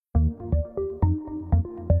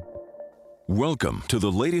Welcome to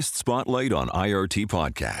the latest Spotlight on IRT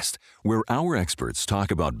podcast, where our experts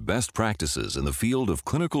talk about best practices in the field of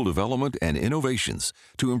clinical development and innovations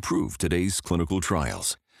to improve today's clinical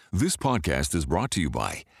trials. This podcast is brought to you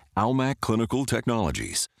by Almac Clinical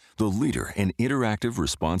Technologies, the leader in interactive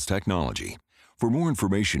response technology. For more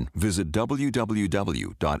information, visit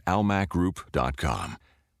www.almacgroup.com.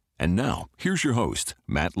 And now, here's your host,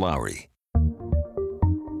 Matt Lowry.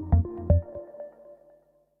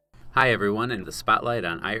 Hi everyone, in the Spotlight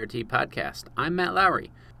on IRT podcast. I'm Matt Lowry,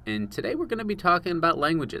 and today we're going to be talking about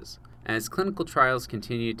languages. As clinical trials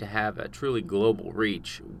continue to have a truly global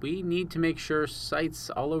reach, we need to make sure sites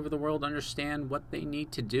all over the world understand what they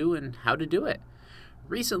need to do and how to do it.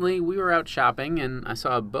 Recently, we were out shopping and I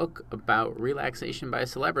saw a book about relaxation by a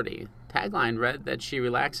celebrity. Tagline read that she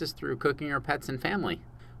relaxes through cooking her pets and family.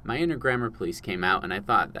 My inner grammar police came out and I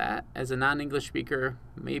thought that, as a non-English speaker,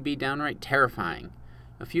 may be downright terrifying.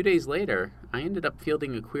 A few days later, I ended up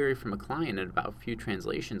fielding a query from a client about a few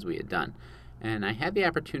translations we had done, and I had the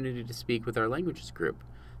opportunity to speak with our languages group.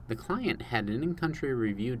 The client had an in-country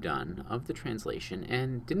review done of the translation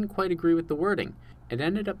and didn't quite agree with the wording. It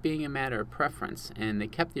ended up being a matter of preference, and they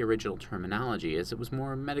kept the original terminology as it was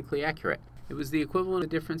more medically accurate. It was the equivalent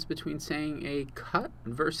of the difference between saying a cut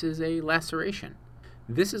versus a laceration.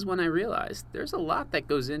 This is when I realized there's a lot that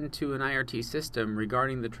goes into an IRT system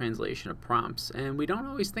regarding the translation of prompts, and we don't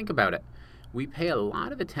always think about it. We pay a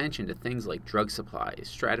lot of attention to things like drug supplies,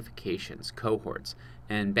 stratifications, cohorts,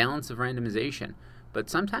 and balance of randomization, but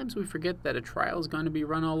sometimes we forget that a trial is going to be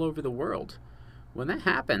run all over the world. When that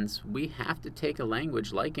happens, we have to take a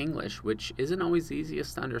language like English, which isn't always the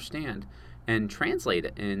easiest to understand, and translate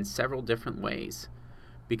it in several different ways.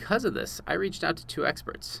 Because of this, I reached out to two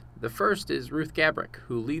experts. The first is Ruth Gabrick,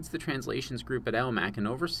 who leads the translations group at Almac and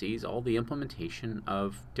oversees all the implementation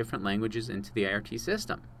of different languages into the IRT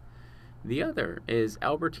system. The other is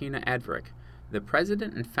Albertina Adverick, the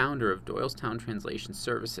president and founder of Doylestown Translation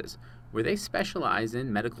Services, where they specialize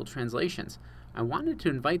in medical translations. I wanted to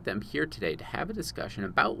invite them here today to have a discussion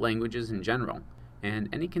about languages in general, and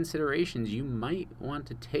any considerations you might want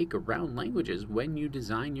to take around languages when you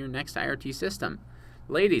design your next IRT system.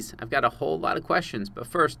 Ladies, I've got a whole lot of questions, but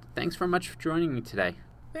first, thanks very much for joining me today.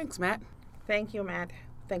 Thanks, Matt. Thank you, Matt.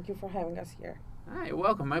 Thank you for having us here. All right,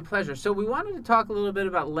 welcome. My pleasure. So we wanted to talk a little bit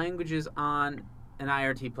about languages on an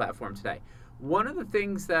IRT platform today. One of the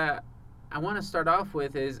things that I want to start off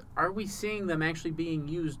with is, are we seeing them actually being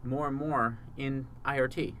used more and more in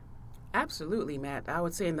IRT? Absolutely, Matt. I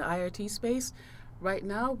would say in the IRT space, right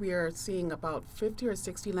now we are seeing about 50 or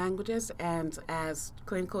 60 languages, and as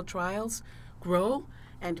clinical trials grow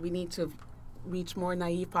and we need to reach more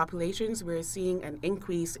naive populations, we're seeing an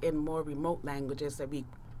increase in more remote languages that we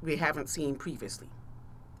haven't seen previously.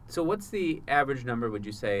 So what's the average number, would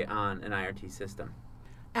you say, on an IRT system?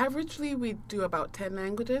 Averagely, we do about 10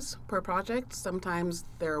 languages per project. Sometimes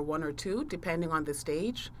there are one or two, depending on the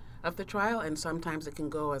stage of the trial, and sometimes it can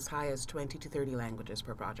go as high as 20 to 30 languages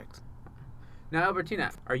per project. Now,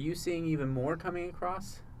 Albertina, are you seeing even more coming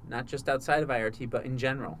across, not just outside of IRT, but in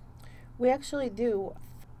general? We actually do.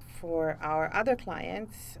 For our other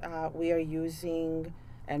clients, we are using,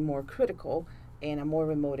 and more critical, in a more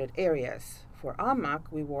remote areas. For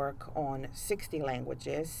Almac, we work on 60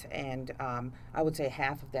 languages, and I would say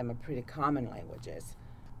half of them are pretty common languages.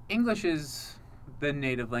 English is the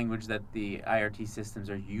native language that the IRT systems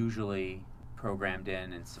are usually programmed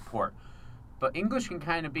in and support. But English can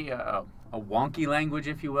kind of be a wonky language,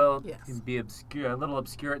 if you will. Yes. It can be obscure, a little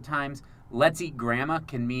obscure at times. Let's eat grandma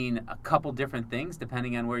can mean a couple different things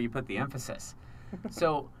depending on where you put the emphasis.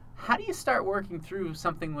 So how do you start working through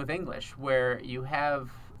something with English where you have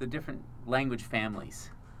the different language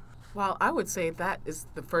families? Well, I would say that is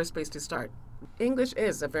the first place to start. English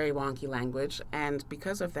is a very wonky language, and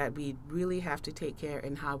because of that, we really have to take care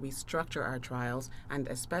in how we structure our trials, and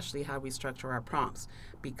especially how we structure our prompts,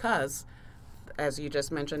 because as you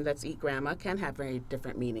just mentioned, let's eat grandma can have very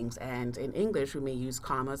different meanings. And in English, we may use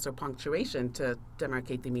commas or punctuation to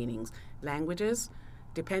demarcate the meanings. Languages,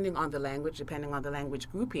 depending on the language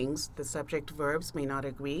groupings, the subject verbs may not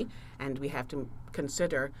agree, and we have to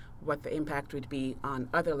consider what the impact would be on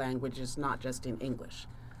other languages, not just in English.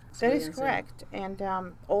 That is correct. And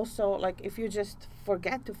also, like, if you just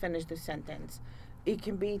forget to finish the sentence, it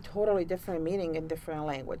can be totally different meaning in different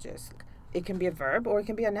languages. It can be a verb, or it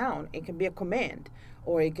can be a noun. It can be a command,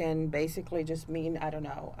 or it can basically just mean,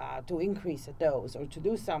 to increase a dose or to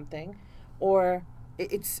do something, or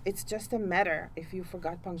it's just a matter if you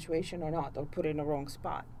forgot punctuation or not, or put it in the wrong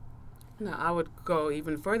spot. Now, I would go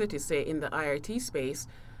even further to say in the IRT space,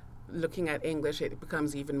 looking at English, it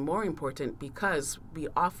becomes even more important because we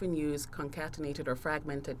often use concatenated or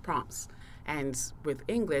fragmented prompts. And with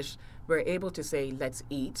English, we're able to say, let's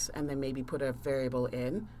eat, and then maybe put a variable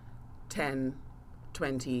in, 10,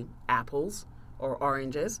 20 apples or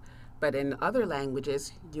oranges. But in other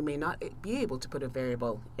languages, you may not be able to put a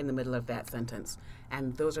variable in the middle of that sentence.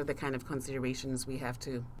 And those are the kind of considerations we have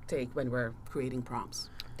to take when we're creating prompts.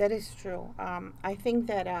 That is true. I think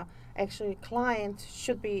that actually clients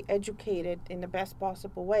should be educated in the best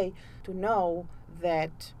possible way to know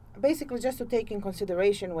that basically just to take in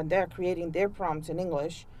consideration when they're creating their prompts in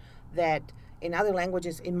English that in other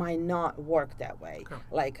languages it might not work that way.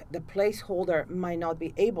 Correct. Like the placeholder might not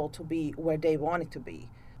be able to be where they want it to be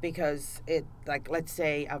because it, like let's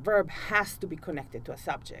say a verb has to be connected to a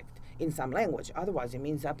subject in some language. Otherwise it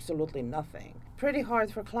means absolutely nothing. Pretty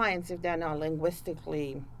hard for clients if they're not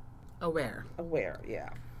linguistically Aware yeah.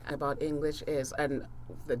 about English is, and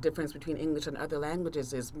the difference between English and other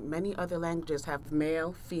languages is many other languages have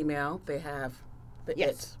male, female, they have the Yes.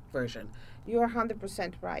 it version. You're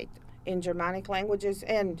 100% right. In Germanic languages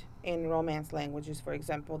and in Romance languages, for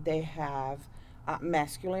example, they have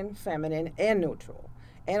masculine, feminine, and neutral.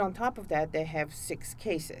 And on top of that, they have 6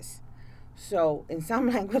 cases. So in some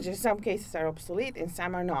languages, some cases are obsolete and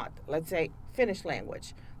some are not. Let's say Finnish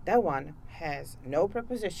language. That one has no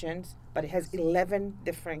prepositions, but it has 11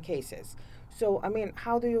 different cases. So, I mean,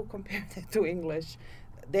 how do you compare that to English?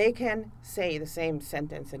 They can say the same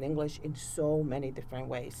sentence in English in so many different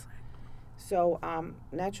ways. So,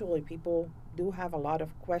 naturally, people do have a lot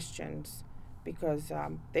of questions because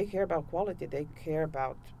they care about quality. They care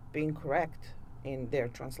about being correct in their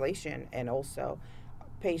translation, and also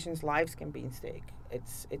patients' lives can be in stake.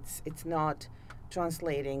 It's not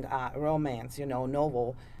translating a romance,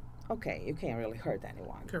 novel. Okay, you can't really hurt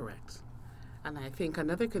anyone. Correct. And I think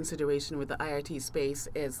another consideration with the IRT space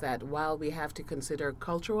is that while we have to consider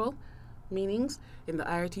cultural meanings, in the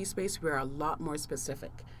IRT space we're a lot more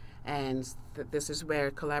specific. And this is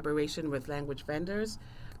where collaboration with language vendors,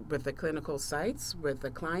 with the clinical sites, with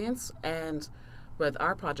the clients, and with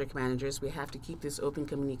our project managers, we have to keep this open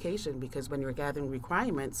communication because when you're gathering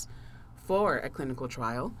requirements for a clinical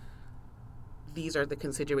trial, these are the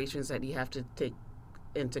considerations that you have to take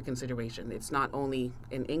into consideration. It's not only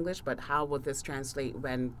in English, but how would this translate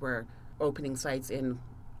when we're opening sites in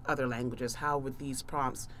other languages? How would these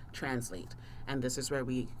prompts translate? And this is where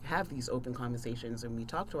we have these open conversations and we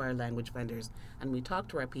talk to our language vendors and we talk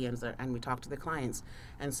to our PMs and we talk to the clients.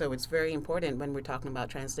 And so it's very important when we're talking about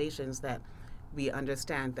translations that we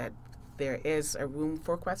understand that there is a room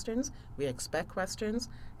for questions, we expect questions,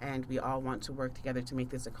 and we all want to work together to make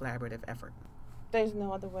this a collaborative effort. There's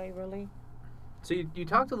no other way, really. So you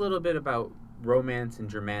talked a little bit about Romance and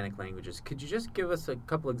Germanic languages. Could you just give us a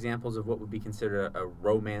couple examples of what would be considered a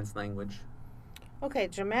Romance language? Okay,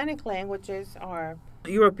 Germanic languages are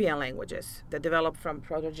European languages that develop from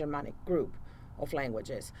Proto-Germanic group of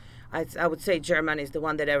languages. I would say German is the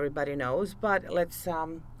one that everybody knows, but let's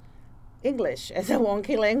English as a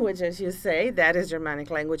wonky language, as you say, that is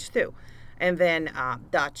Germanic language too. And then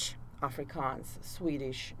Dutch, Afrikaans,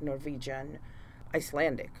 Swedish, Norwegian,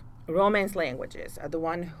 Icelandic. Romance languages are the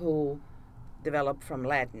one who developed from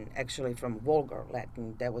Latin, actually from Vulgar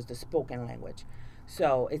Latin, that was the spoken language.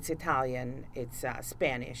 So it's Italian, it's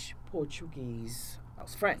Spanish, Portuguese,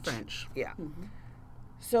 French. Yeah. Mm-hmm.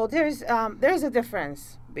 So there's a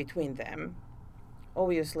difference between them.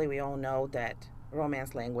 Obviously, we all know that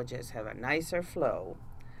Romance languages have a nicer flow,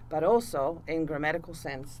 but also in grammatical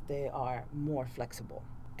sense, they are more flexible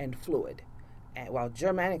and fluid, while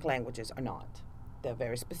Germanic languages are not. They're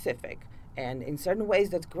very specific, and in certain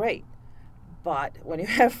ways that's great. But when you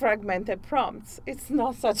have fragmented prompts, it's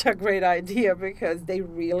not such a great idea because they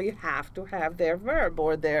really have to have their verb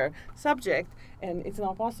or their subject, and it's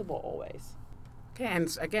not possible always. Okay,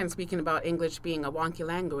 and again, speaking about English being a wonky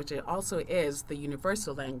language, it also is the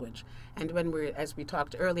universal language. And as we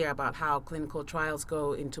talked earlier about how clinical trials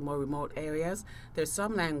go into more remote areas, there's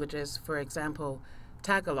some languages, for example,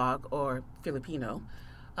 Tagalog or Filipino,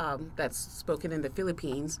 that's spoken in the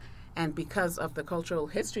Philippines, and because of the cultural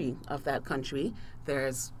history of that country,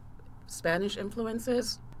 there's Spanish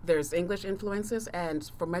influences, there's English influences, and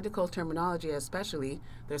for medical terminology especially,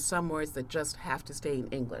 there's some words that just have to stay in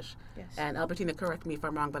English. Yes. And Albertina, correct me if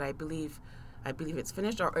I'm wrong, but I believe it's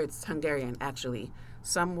Finnish or it's Hungarian actually.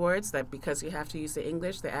 Some words that because you have to use the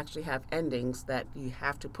English, they actually have endings that you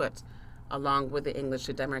have to put along with the English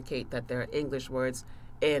to demarcate that they're English words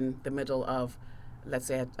in the middle of, let's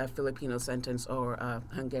say, a Filipino sentence or a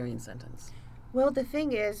Hungarian sentence. Well, the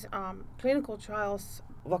thing is, clinical trials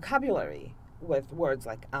vocabulary with words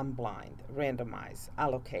like unblind, randomize,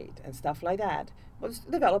 allocate, and stuff like that was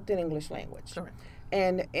developed in English language. Correct.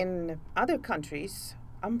 And in other countries,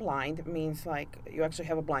 unblind means like you actually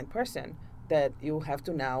have a blind person that you have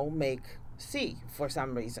to now make see for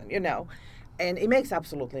some reason, And it makes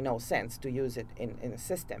absolutely no sense to use it in a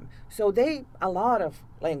system. So a lot of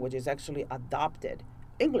languages actually adopted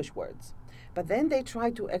English words. But then they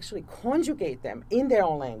try to actually conjugate them in their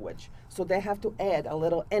own language. So they have to add a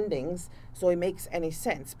little endings so it makes any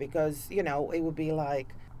sense because, it would be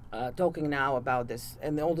like talking now about this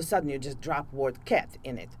and all of a sudden you just drop word cat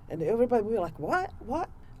in it. And everybody will be like, what? What?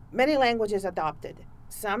 Many languages adopted.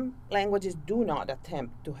 Some languages do not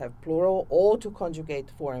attempt to have plural or to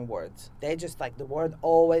conjugate foreign words. They just like the word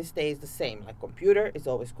always stays the same. Like computer is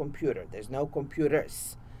always computer. There's no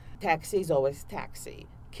computers. Taxi is always taxi.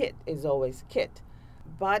 Kit is always kit.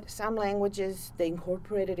 But some languages, they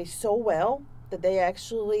incorporated it so well that they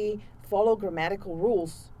actually follow grammatical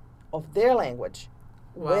rules of their language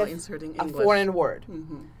while with inserting a English. foreign word.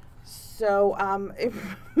 Mm-hmm. So it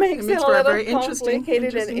makes it a for a little very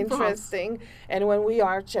complicated and interesting prompts. interesting. And when we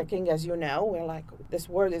are checking, as you know, we're like, this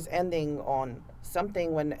word is ending on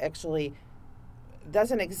something when actually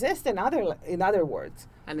doesn't exist in other words.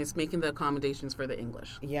 And it's making the accommodations for the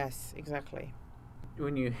English. Yes, exactly.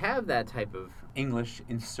 When you have that type of English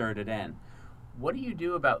inserted in, what do you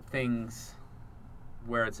do about things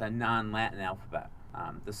where it's a non-Latin alphabet,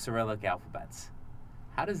 the Cyrillic alphabets?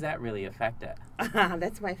 How does that really affect it?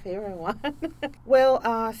 That's my favorite one.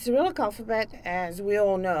 Well, Cyrillic alphabet, as we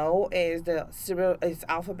all know, is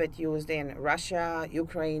alphabet used in Russia,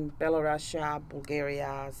 Ukraine, Belarus,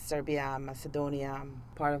 Bulgaria, Serbia, Macedonia,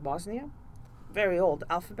 part of Bosnia. Very old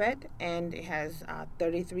alphabet, and it has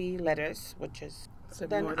 33 letters, which is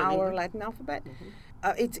than more than our English. Latin alphabet.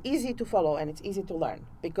 Mm-hmm. It's easy to follow and it's easy to learn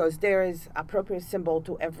because there is appropriate symbol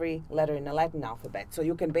to every letter in the Latin alphabet. So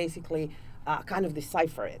you can basically kind of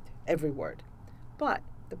decipher it, every word. But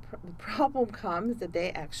the problem comes that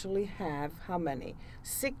they actually have how many?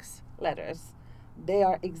 6 letters. They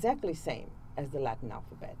are exactly same as the Latin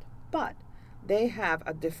alphabet, but they have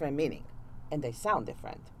a different meaning and they sound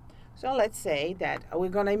different. So let's say that we're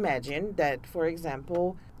going to imagine that, for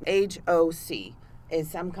example, HOC is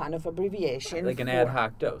some kind of abbreviation. Like an for, ad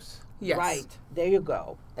hoc dose. Yes. Right. There you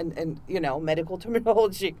go. And medical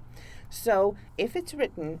terminology. So if it's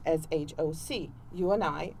written as HOC, you and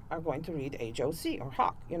I are going to read HOC or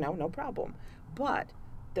HOC, no problem. But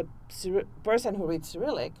the person who reads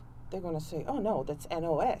Cyrillic, they're going to say, oh, no, that's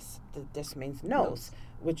NOS. This means nose,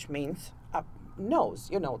 which means nose,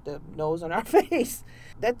 the nose on our face.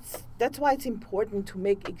 That's why it's important to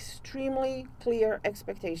make extremely clear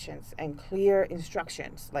expectations and clear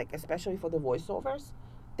instructions, like especially for the voiceovers.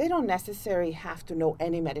 They don't necessarily have to know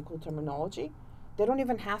any medical terminology. They don't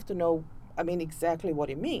even have to know, exactly what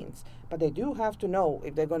it means, but they do have to know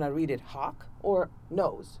if they're going to read it hoc or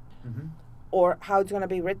nose, or how it's going to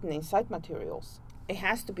be written in site materials. It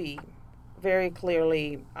has to be very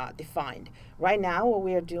clearly defined. Right now, what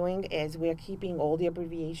we are doing is we are keeping all the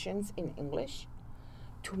abbreviations in English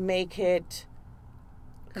to make it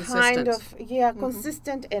Consistent.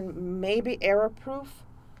 consistent and maybe error-proof.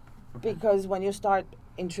 Because when you start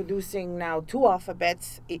introducing now 2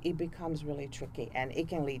 alphabets, it becomes really tricky and it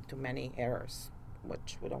can lead to many errors,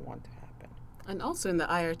 which we don't want to happen. And also in the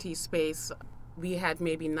IRT space, we had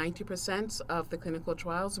maybe 90% of the clinical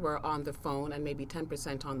trials were on the phone and maybe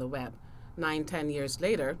 10% on the web. 9-10 years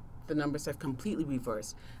later, the numbers have completely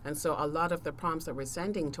reversed. And so a lot of the prompts that we're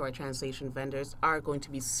sending to our translation vendors are going to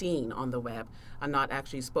be seen on the web and not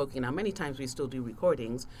actually spoken. Now, many times we still do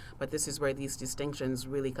recordings, but this is where these distinctions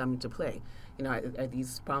really come into play. Are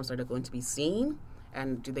these prompts that are going to be seen?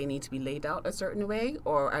 And do they need to be laid out a certain way?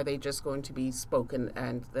 Or are they just going to be spoken?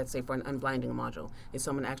 And let's say for an unblinding module, is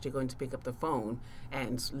someone actually going to pick up the phone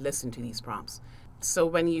and listen to these prompts? So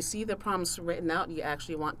when you see the prompts written out, you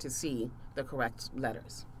actually want to see the correct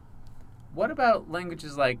letters. What about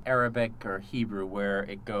languages like Arabic or Hebrew where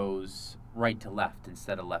it goes right to left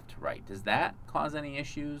instead of left to right? Does that cause any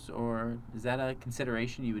issues, or is that a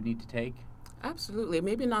consideration you would need to take? Absolutely.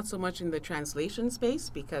 Maybe not so much in the translation space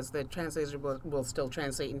because the translator will still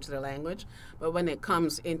translate into the language. But when it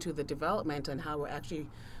comes into the development and how we're actually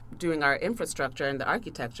doing our infrastructure and the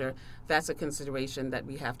architecture, that's a consideration that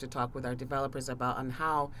we have to talk with our developers about on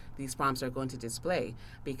how these prompts are going to display.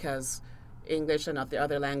 Because English and the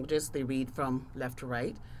other languages, they read from left to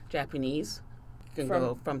right. Japanese can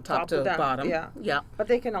go from top to down, bottom. Yeah. But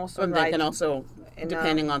they can also And write they can also,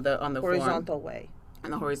 depending on the horizontal form, way.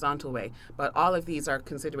 in a horizontal way. But all of these are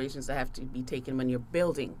considerations that have to be taken when you're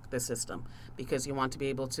building the system because you want to be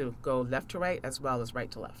able to go left to right as well as right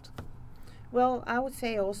to left. Well, I would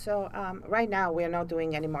say also, right now we are not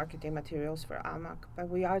doing any marketing materials for AMAC, but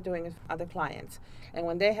we are doing it for other clients. And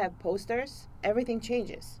when they have posters, everything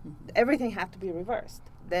changes. Everything has to be reversed.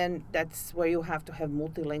 Then that's where you have to have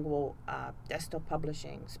multilingual desktop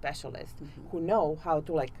publishing specialists who know how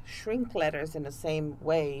to like shrink letters in the same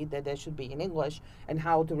way that they should be in English and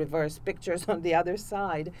how to reverse pictures on the other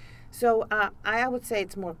side. So I would say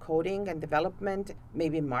it's more coding and development,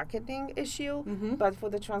 maybe marketing issue, but for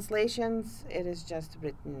the translations, it is just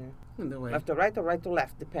written left to right or right to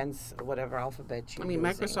left, depends whatever alphabet you I mean,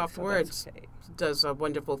 Microsoft Word does a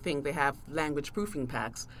wonderful thing. They have language proofing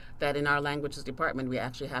packs that in our languages department we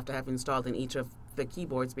actually have to have installed in each of the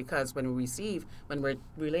keyboards, because when we're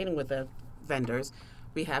relating with the vendors,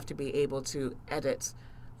 we have to be able to edit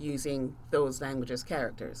using those languages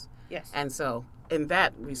characters. Yes. And so in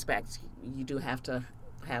that respect, you do have to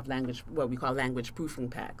have what we call language proofing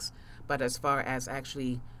packs. But as far as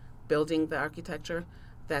actually building the architecture,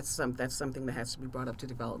 that's something that has to be brought up to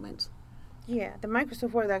development. Yeah, the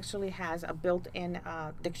Microsoft Word actually has a built-in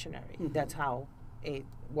dictionary. That's how it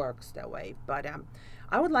works that way. But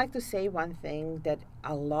I would like to say one thing that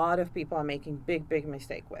a lot of people are making big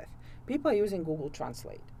mistake with. People are using Google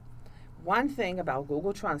Translate. One thing about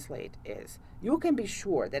Google Translate is you can be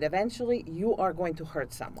sure that eventually you are going to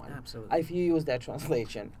hurt someone. Absolutely. If you use that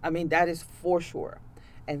translation. I mean, that is for sure.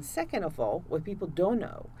 And second of all, what people don't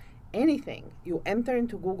know, anything you enter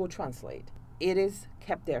into Google Translate, it is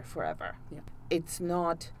kept there forever. Yeah. It's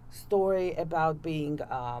not story about being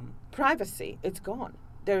privacy. It's gone.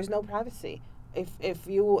 There is no privacy. If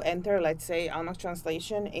you enter, let's say, AMAC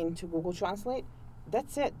translation into Google Translate,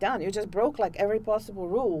 that's it, done. You just broke like every possible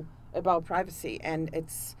rule about privacy, and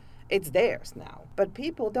it's theirs now. But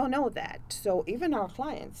people don't know that. So even our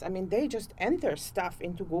clients, I mean, they just enter stuff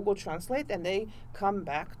into Google Translate and they come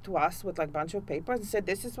back to us with like a bunch of papers and said,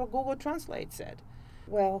 this is what Google Translate said.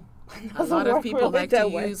 Well, a lot of people really like to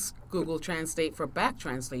way. use Google Translate for back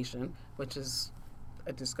translation, which is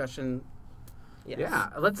a discussion. Yes. Yeah,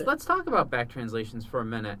 let's talk about back translations for a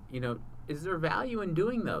minute. Is there value in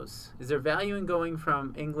doing those? Is there value in going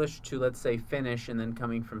from English to, let's say, Finnish, and then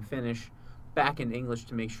coming from Finnish back into English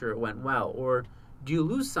to make sure it went well? Or do you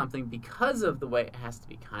lose something because of the way it has to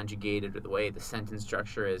be conjugated or the way the sentence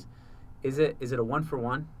structure is? Is it a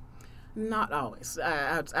one-for-one? Not always.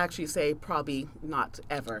 I'd actually say probably not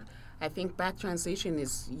ever. I think back translation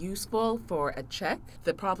is useful for a check.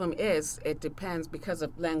 The problem is it depends, because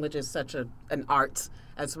of language is such an art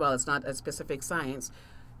as well. It's not a specific science.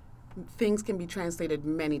 Things can be translated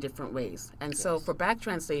many different ways. And so for back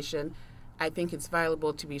translation, I think it's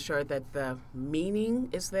valuable to be sure that the meaning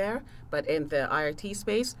is there, but in the IRT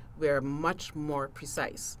space, we're much more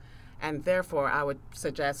precise. And therefore, I would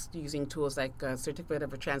suggest using tools like a certificate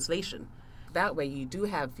of translation. That way, you do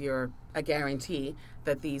have a guarantee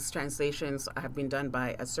that these translations have been done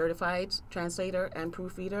by a certified translator and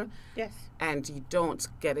proofreader. Yes. And you don't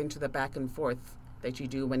get into the back and forth that you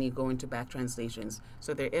do when you go into back translations.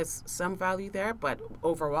 So there is some value there, but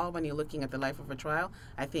overall, when you're looking at the life of a trial,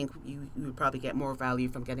 I think you would probably get more value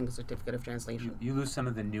from getting the certificate of translation. You lose some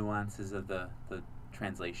of the nuances of the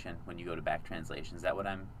translation when you go to back translation. Is that what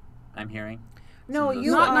I'm hearing? No,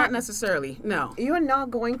 you not, are not necessarily. No. You're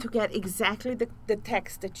not going to get exactly the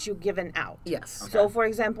text that you're given out. Yes. So, for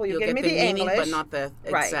example, you You'll give get me the the meaning, English, but not the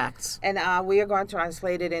exact. And we are going to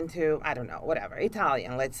translate it into, I don't know, whatever,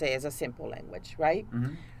 Italian, let's say, as a simple language, right?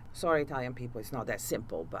 Mm-hmm. Sorry, Italian people, it's not that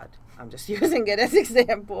simple, but I'm just using it as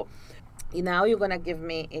example. Now you're going to give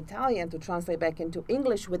me Italian to translate back into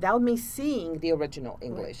English without me seeing the original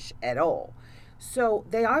English at all. So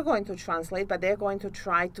they are going to translate, but they're going to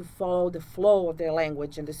try to follow the flow of their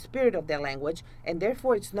language and the spirit of their language, and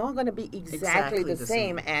therefore it's not going to be exactly the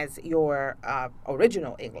same as your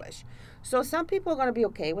original English. So some people are going to be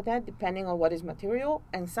okay with that, depending on what is material,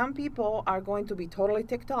 and some people are going to be totally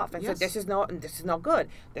ticked off and say, this is not good,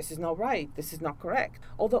 this is not right, this is not correct.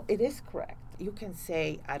 Although it is correct. You can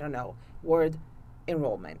say, I don't know, word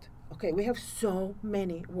enrollment. Okay, we have so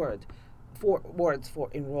many words for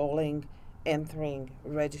enrolling, entering,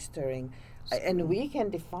 registering, and we can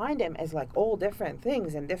define them as like all different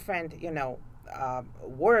things and different,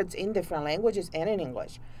 words in different languages and in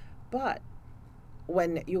English. But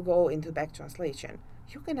when you go into back translation,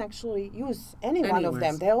 you can actually use any one of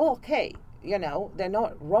them. They're all okay. They're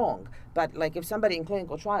not wrong. But like if somebody in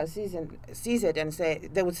clinical trial sees it and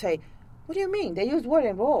they would say, what do you mean? They use word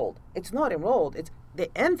enrolled. It's not enrolled. It's they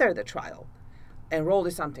enter the trial. Enrolled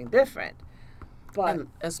is something different. But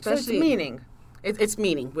especially, so it's meaning. It's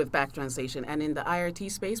meaning with back translation. And in the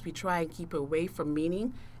IRT space, we try and keep away from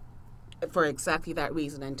meaning for exactly that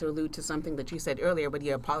reason, and to allude to something that you said earlier when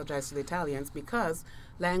you apologized to the Italians, because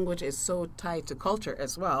language is so tied to culture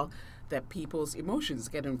as well that people's emotions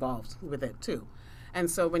get involved with it too. And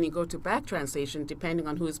so when you go to back translation, depending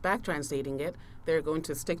on who's back translating it, they're going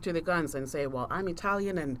to stick to the guns and say, well, I'm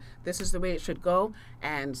Italian and this is the way it should go,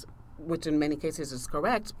 and which in many cases is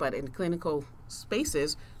correct, but in clinical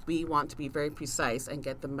spaces, we want to be very precise and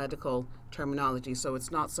get the medical terminology. So it's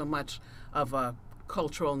not so much of a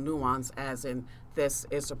cultural nuance as in this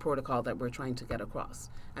is a protocol that we're trying to get across.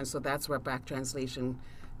 And so that's where back translation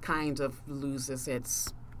kind of loses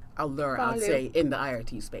its allure, I'd say, in the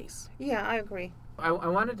IRT space. Yeah, I agree. I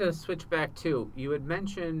wanted to switch back too. You had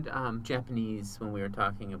mentioned Japanese when we were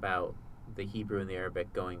talking about the Hebrew and the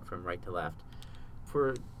Arabic going from right to left.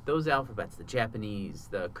 For those alphabets, the Japanese,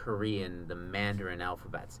 the Korean, the Mandarin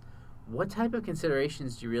alphabets, what type of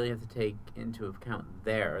considerations do you really have to take into account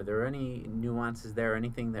there? Are there any nuances there,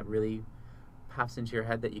 anything that really pops into your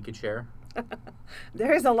head that you could share?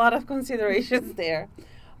 There's a lot of considerations there.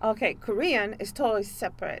 Okay, Korean is totally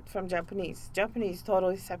separate from Japanese. Japanese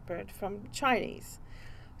totally separate from Chinese.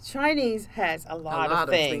 Chinese has a lot of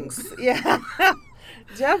things. Yeah.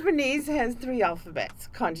 Japanese has 3 alphabets: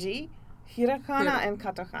 kanji, hiragana, and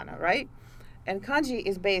katakana, right? And kanji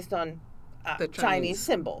is based on the Chinese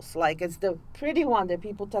symbols. Like, it's the pretty one that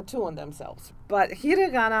people tattoo on themselves. But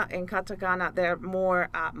hiragana and katakana, they're more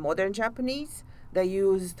modern Japanese. They're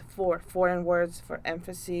used for foreign words, for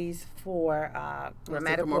emphases, for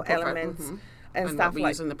grammatical elements, and stuff what we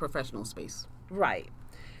use in the professional space. Right.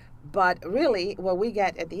 But really, what we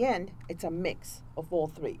get at the end, it's a mix of all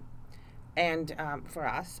 3. And for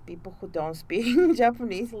us, people who don't speak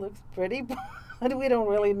Japanese, looks pretty, but we don't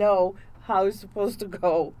really know how it's supposed to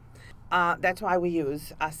go. That's why we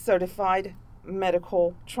use certified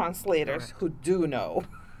medical translators who do know.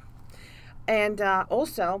 And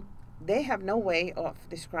also, they have no way of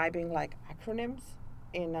describing like acronyms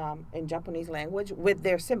in Japanese language with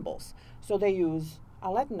their symbols. So they use a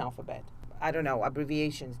Latin alphabet. I don't know,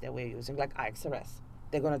 abbreviations that we're using, like IXRS.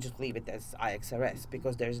 They're going to just leave it as IXRS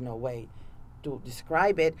because there's no way to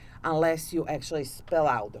describe it unless you actually spell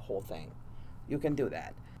out the whole thing. You can do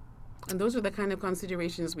that. And those are the kind of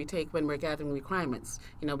considerations we take when we're gathering requirements.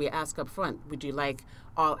 You know, we ask up front, would you like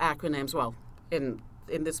all acronyms? Well, in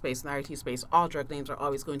this space, in the RT space, all drug names are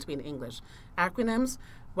always going to be in English. Acronyms,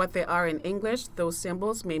 what they are in English, those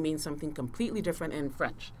symbols may mean something completely different in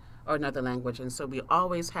French or another language. And so we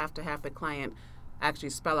always have to have the client actually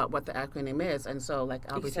spell out what the acronym is. And so, like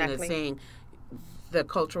Albertina is saying, the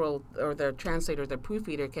cultural or the translator, the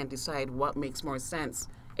proofreader can decide what makes more sense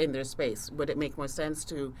in their space. Would it make more sense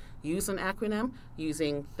to use an acronym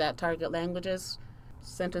using that target language's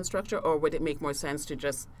sentence structure, or would it make more sense to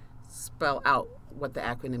just spell out what the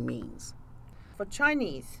acronym means? For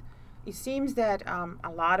Chinese, it seems that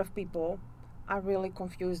a lot of people are really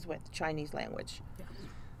confused with Chinese language. Yeah.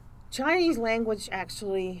 Chinese language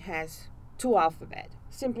actually has 2 alphabets,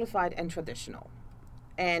 simplified and traditional.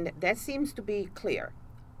 And that seems to be clear.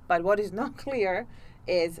 But what is not clear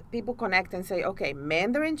is people connect and say, okay,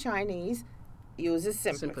 Mandarin Chinese uses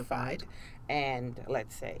simplified. And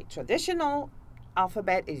let's say traditional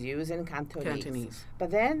alphabet is used in Cantonese.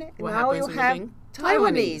 But then now you have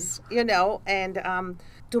Taiwanese, you know, and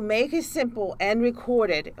to make it simple and record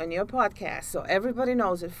it on your podcast so everybody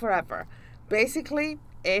knows it forever. Basically,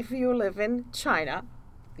 if you live in China,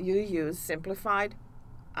 you use simplified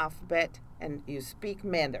alphabet and you speak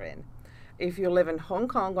Mandarin. If you live in Hong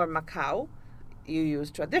Kong or Macau, you use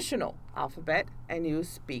traditional alphabet and you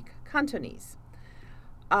speak Cantonese.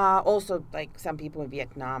 Also, like some people in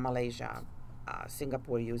Vietnam, Malaysia,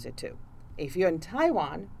 Singapore use it too. If you're in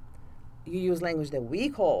Taiwan, you use language that we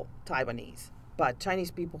call Taiwanese, but Chinese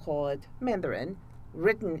people call it Mandarin,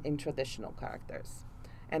 written in traditional characters.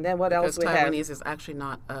 And then what else we have? Because Taiwanese is actually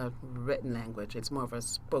not a written language. It's more of a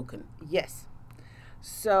spoken. Yes.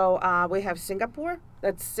 So we have Singapore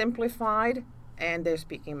that's simplified and they're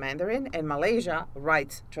speaking Mandarin, and Malaysia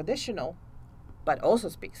writes traditional but also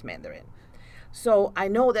speaks Mandarin. So I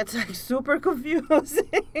know that's like super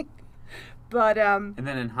confusing. But and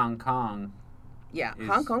then in Hong Kong. Yeah,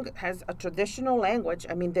 Hong Kong has a traditional language.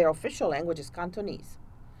 I mean, their official language is Cantonese.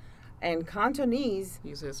 And Cantonese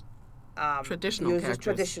uses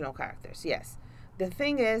traditional characters, yes. The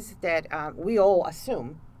thing is that we all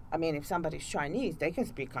assume, I mean, if somebody's Chinese, they can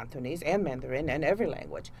speak Cantonese and Mandarin and every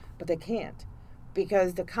language, but they can't.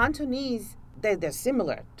 Because the Cantonese, they're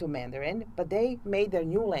similar to Mandarin, but they made their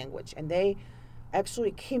new language, and they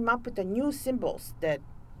actually came up with the new symbols that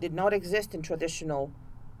did not exist in traditional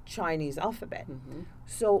Chinese alphabet. Mm-hmm.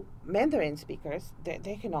 So Mandarin speakers,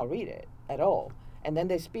 they cannot read it at all. and then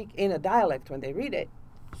they speak in a dialect when they read it.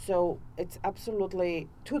 So it's absolutely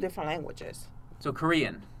two different languages. So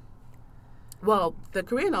Korean. Well, the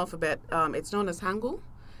Korean alphabet, it's known as Hangul,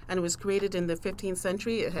 and it was created in the 15th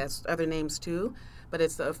century. It has other names too, but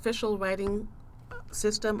it's the official writing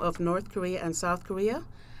system of North Korea and South Korea.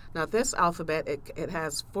 Now, this alphabet, it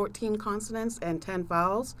has 14 consonants and 10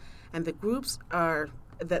 vowels, and the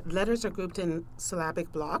letters are grouped in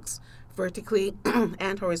syllabic blocks, vertically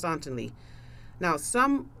and horizontally. Now,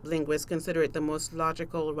 some linguists consider it the most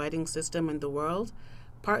logical writing system in the world,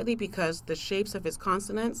 partly because the shapes of its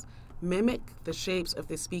consonants mimic the shapes of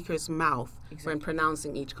the speaker's mouth when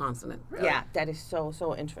pronouncing each consonant. Really? Yeah, that is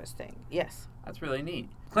so interesting. Yes. That's really neat.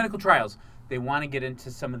 Clinical trials, they want to get into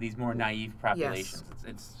some of these more naive populations. Yes.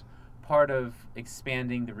 It's part of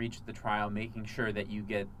expanding the reach of the trial, making sure that you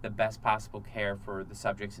get the best possible care for the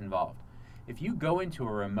subjects involved. If you go into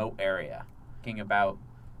a remote area, thinking about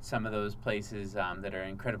some of those places that are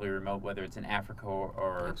incredibly remote, whether it's in Africa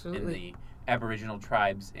or in the Aboriginal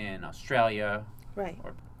tribes in Australia. Right.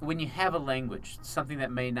 Or when you have a language, something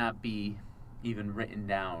that may not be even written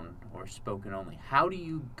down or spoken only, how do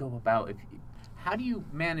you go about how do you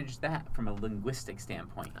manage that from a linguistic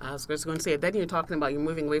standpoint? I was just going to say, then you're talking about you're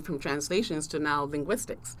moving away from translations to now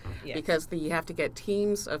linguistics. Yes. Because you have to get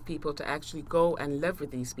teams of people to actually go and live with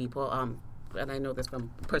these people. And I know this from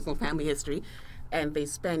personal family history. And they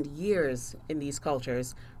spend years in these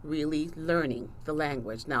cultures really learning the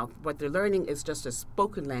language. Now, what they're learning is just a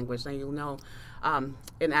spoken language. Now, you'll know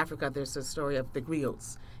in Africa, there's a story of the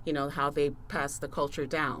griots, how they passed the culture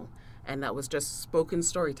down. And that was just spoken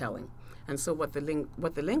storytelling. And so what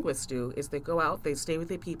the linguists do is they go out, they stay with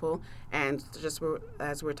the people, and just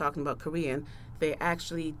as we're talking about Korean, they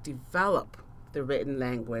actually develop the written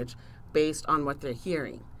language based on what they're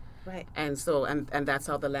hearing. Right. And so, and that's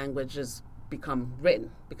how the languages become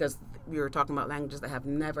written, because we were talking about languages that have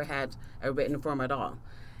never had a written form at all.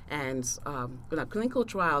 And clinical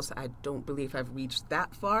trials, I don't believe have reached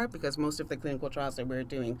that far, because most of the clinical trials that we're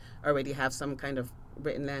doing already have some kind of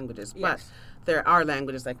written languages. Yes. But there are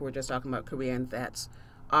languages, like we're just talking about Korean, that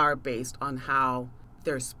are based on how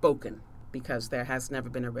they're spoken, because there has never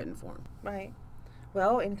been a written form. Right.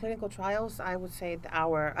 Well, in clinical trials, I would say that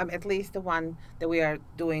at least the one that we are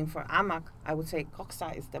doing for AMAC, I would say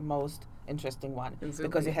Koksa is the most interesting one,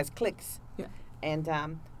 because it has clicks. Yeah. And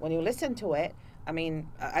when you listen to it, I mean,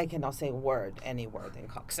 I cannot say any word in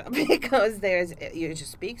Koksa, because you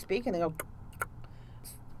just speak, and they go.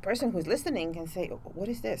 Person who's listening can say, what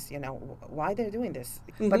is this? Why they're doing this?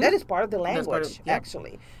 Mm-hmm. But that is part of the language,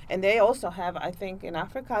 actually. And they also have, I think, in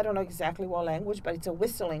Africa, I don't know exactly what language, but it's a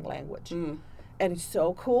whistling language. Mm. And it's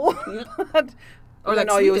so cool. But or they're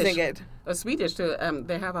not using it. Swedish, too.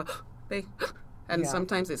 They have and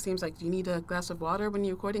sometimes it seems like you need a glass of water when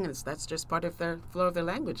you're recording, and that's just part of their flow of their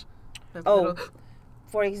language.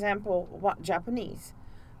 For example, Japanese.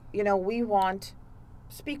 We want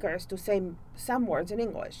speakers to say some words in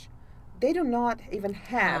English. They do not even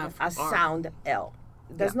have a sound L.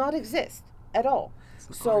 It does not exist at all.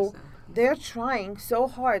 So they're trying so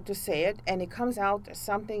hard to say it, and it comes out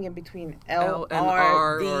something in between L and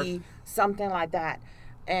R, D, something like that.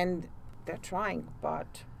 And they're trying,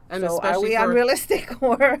 but are we unrealistic?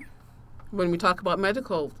 Or when we talk about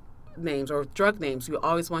medical names or drug names, you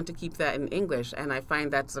always want to keep that in English, and I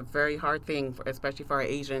find that's a very hard thing, especially for our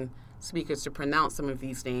Asian speakers, to pronounce some of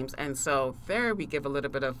these names. And so there we give a little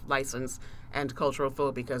bit of license and cultural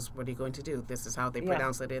flow, because what are you going to do? This is how they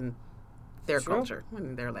pronounce it in their culture,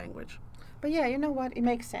 in their language. But yeah, you know what? It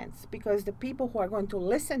makes sense, because the people who are going to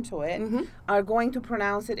listen to it are going to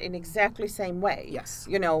pronounce it in exactly the same way. Yes.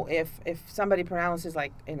 If somebody pronounces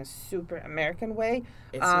like in a super American way,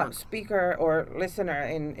 speaker or listener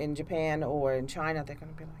in Japan or in China, they're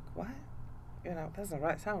going to be like, what? That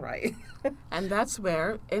doesn't sound right. And that's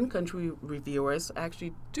where in-country reviewers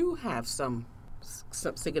actually do have some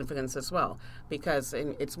significance as well, because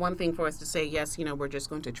it's one thing for us to say, yes, we're just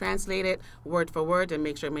going to translate it word for word and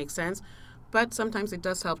make sure it makes sense, but sometimes it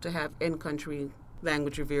does help to have in-country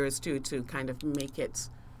language reviewers too, to kind of make it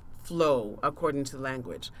flow according to the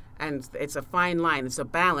language. And it's a fine line, it's a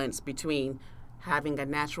balance between having a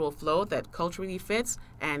natural flow that culturally fits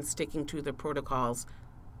and sticking to the protocols,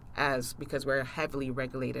 because we're a heavily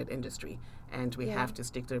regulated industry and we have to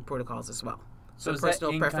stick to the protocols as well. So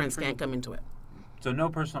personal preference can't come into it. So no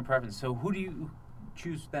personal preference. So who do you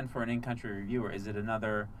choose then for an in-country reviewer? Is it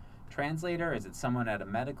another translator? Is it someone at a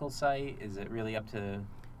medical site? Is it really up to...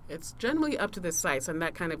 It's generally up to the sites, and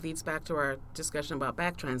that kind of leads back to our discussion about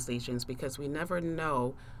back translations, because we never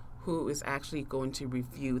know who is actually going to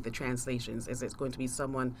review the translations. Is it going to be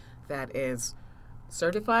someone that is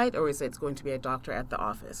certified or is it going to be a doctor at the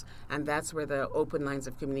office? And that's where the open lines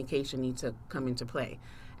of communication need to come into play.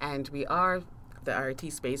 And we are, the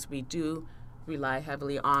IRT space, we do rely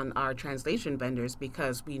heavily on our translation vendors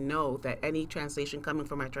because we know that any translation coming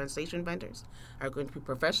from our translation vendors are going to be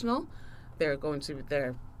professional.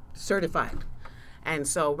 They're certified. And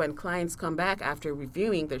so when clients come back after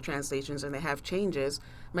reviewing their translations and they have changes,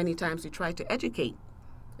 many times we try to educate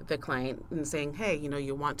the client and saying, hey,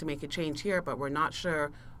 you want to make a change here, but we're not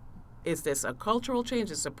sure, is this a cultural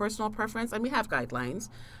change? Is this a personal preference? And we have guidelines.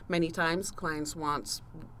 Many times clients want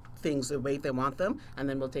things the way they want them, and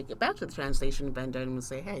then we'll take it back to the translation vendor and we'll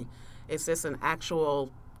say, hey, is this an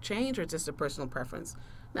actual change or just a personal preference?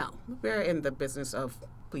 Now, we're in the business of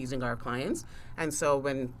pleasing our clients, and so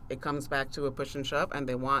when it comes back to a push and shove and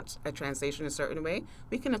they want a translation a certain way,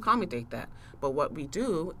 we can accommodate that. But what we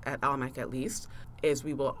do at Almac, at least, is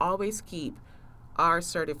we will always keep our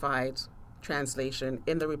certified translation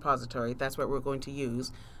in the repository. That's what we're going to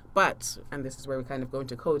use. But, and this is where we kind of go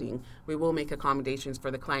into coding, we will make accommodations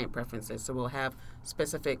for the client preferences. So we'll have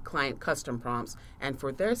specific client custom prompts, and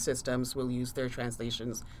for their systems, we'll use their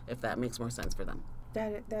translations if that makes more sense for them.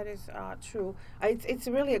 That is true. It's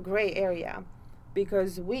really a gray area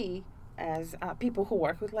because we, as people who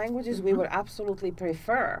work with languages, we would absolutely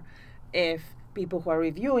prefer if people who are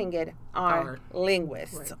reviewing it are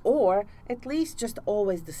linguists, right, or at least just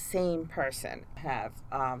always the same person. Have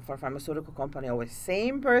for a pharmaceutical company, always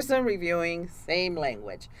same person reviewing same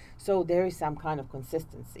language. So there is some kind of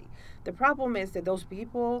consistency. The problem is that those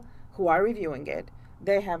people who are reviewing it,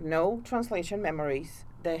 they have no translation memories,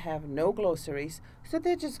 they have no glossaries, so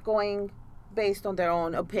they're just going based on their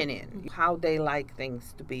own opinion, how they like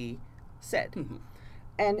things to be said. Mm-hmm.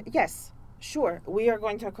 And yes, sure, we are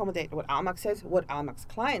going to accommodate what Almac says, what Almac's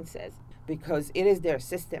client says, because it is their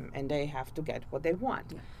system and they have to get what they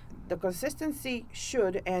want. Yeah. The consistency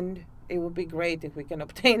should, and it would be great if we can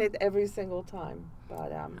obtain it every single time.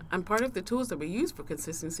 But and part of the tools that we use for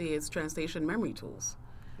consistency is translation memory tools.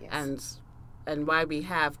 Yes. And why we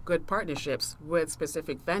have good partnerships with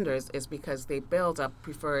specific vendors is because they build up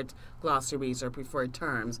preferred glossaries or preferred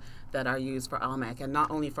terms that are used for Almac, and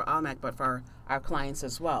not only for Almac, but for our clients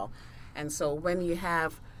as well. And so when you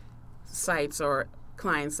have sites or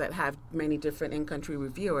clients that have many different in-country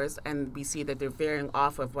reviewers and we see that they're veering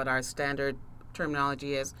off of what our standard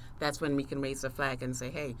terminology is, that's when we can raise a flag and say,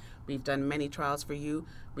 hey, we've done many trials for you.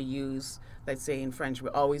 We use, let's say in French, we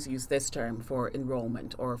always use this term for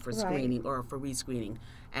enrollment or for screening or for rescreening.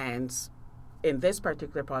 And in this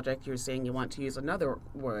particular project, you're saying you want to use another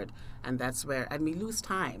word, and that's where, and we lose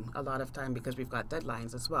time, a lot of time, because we've got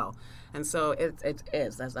deadlines as well. And so it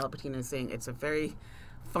is, as Albertina is saying, it's a very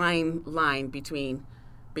fine line between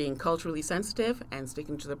being culturally sensitive and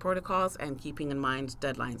sticking to the protocols and keeping in mind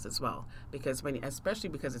deadlines as well. Because especially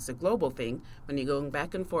because it's a global thing, when you're going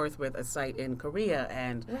back and forth with a site in Korea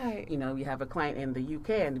and, you have a client in the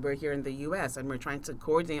UK and we're here in the US and we're trying to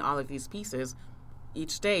coordinate all of these pieces,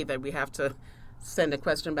 each day that we have to send a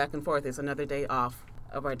question back and forth is another day off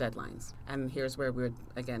of our deadlines. And here's where we would,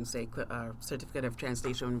 again, say certificate of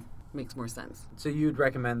translation makes more sense. So you'd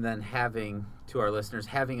recommend then to our listeners,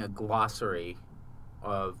 having a glossary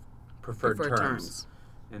of preferred terms.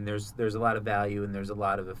 And there's a lot of value and there's a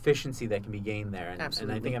lot of efficiency that can be gained there. And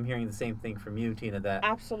I think I'm hearing the same thing from you, Tina, that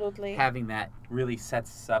absolutely having that really sets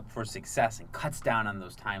us up for success and cuts down on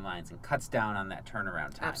those timelines and cuts down on that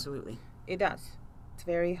turnaround time. Absolutely. It does. It's a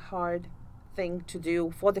very hard thing to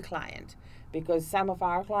do for the client because some of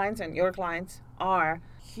our clients and your clients are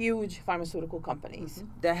huge pharmaceutical companies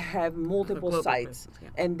that have multiple sites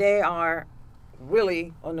and they are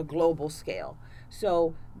really on a global scale.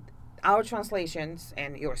 So our translations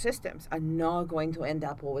and your systems are not going to end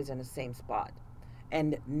up always in the same spot.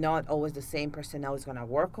 And not always the same personnel is going to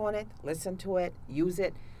work on it, listen to it, use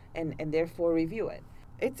it, and therefore review it.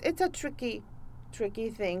 It's a tricky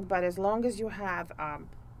thing, but as long as you have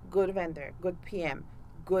good vendor, good PM,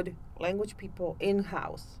 good language people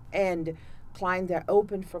in-house, and clients that are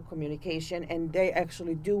open for communication, and they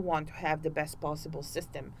actually do want to have the best possible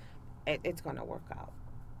system, it's going to work out.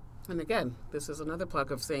 And again, this is another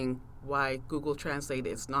plug of saying why Google Translate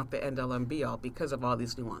is not the end-all and be-all because of all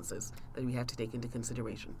these nuances that we have to take into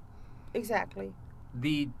consideration. Exactly.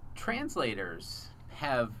 The translators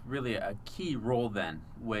have really a key role then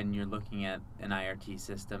when you're looking at an IRT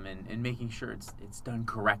system and making sure it's done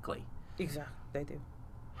correctly. Exactly, they do.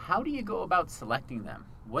 How do you go about selecting them?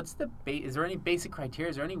 Is there any basic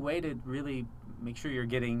criteria? Is there any way to really make sure you're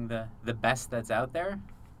getting the best that's out there?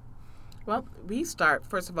 Well,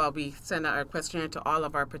 first of all, we send out our questionnaire to all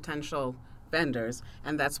of our potential vendors,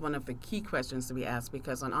 and that's one of the key questions to be asked,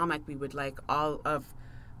 because on ALMAC we would like all of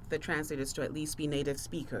the translators to at least be native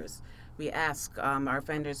speakers. We ask our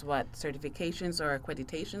vendors what certifications or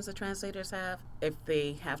accreditations the translators have, if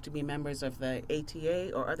they have to be members of the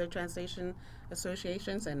ATA or other translation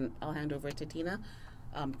associations, and I'll hand over to Tina,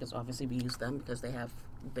 because obviously we use them because they have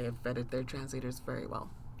vetted their translators very well.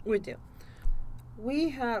 We do.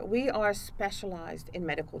 We are specialized in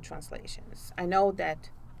medical translations. I know that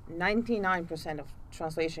 99% of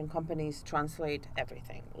translation companies translate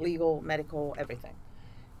everything, legal, medical, everything.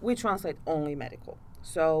 We translate only medical.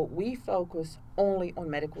 So we focus only on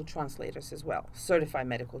medical translators as well, certified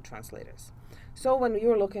medical translators. So when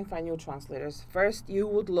you're looking for new translators, first you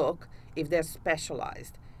would look if they're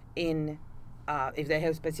specialized in, if they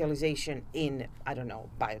have specialization in,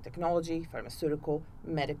 biotechnology, pharmaceutical,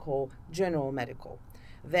 medical, general medical.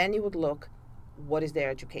 Then you would look what is their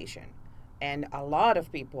education. And a lot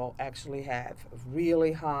of people actually have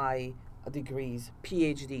really high degrees,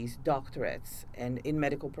 PhDs, doctorates, and in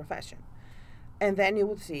medical profession. And then you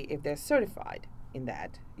would see if they're certified in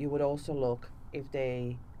that. You would also look if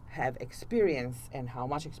they have experience and how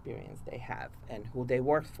much experience they have and who they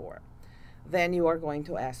work for. Then you are going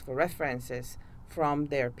to ask for references from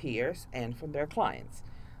their peers and from their clients.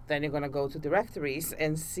 Then you're going to go to directories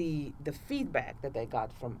and see the feedback that they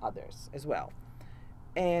got from others as well.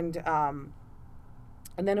 And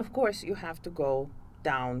then, of course, you have to go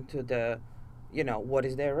down to the, what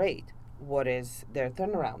is their rate? What is their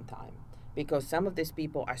turnaround time? Because some of these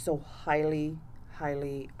people are so highly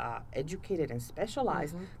educated and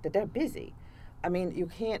specialized that they're busy. I mean, you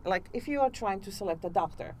can't, if you are trying to select a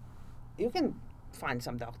doctor, you can find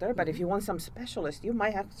some doctor, but if you want some specialist, you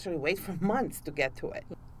might actually wait for months to get to it.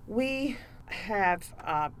 We have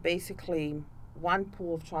basically one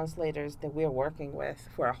pool of translators that we're working with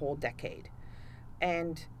for a whole decade.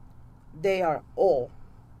 And they are all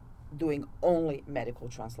doing only medical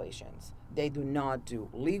translations. They do not do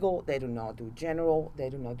legal, they do not do general, they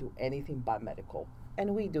do not do anything but medical.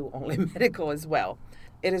 And we do only medical as well.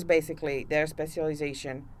 It is basically their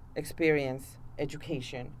specialization, experience,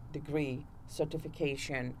 education, degree,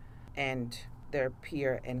 certification, and their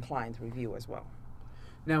peer and client review as well.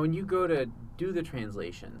 Now, when you go to do the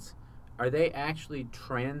translations, are they actually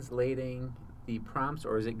translating the prompts,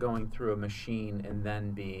 or is it going through a machine and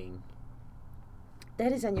then being...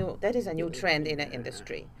 That is a new trend in the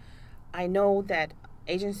industry. I know that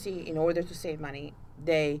agency, in order to save money,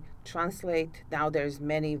 they translate. Now there's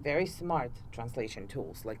many very smart translation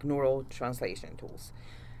tools, like neural translation tools.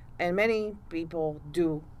 And many people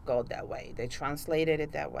do go that way. They translated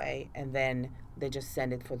it that way, and then they just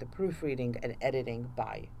send it for the proofreading and editing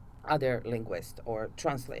by other linguist or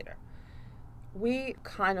translator. We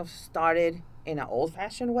kind of started in an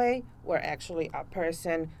old-fashioned way, where actually a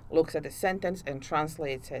person looks at the sentence and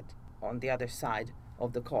translates it on the other side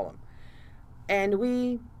of the column. And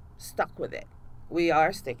we stuck with it. We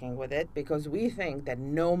are sticking with it because we think that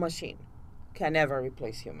no machine can ever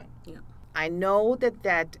replace human. Yeah. I know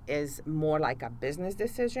that is more like a business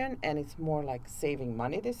decision and it's more like saving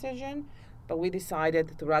money decision, but we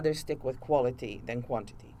decided to rather stick with quality than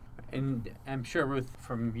quantity. And I'm sure, Ruth,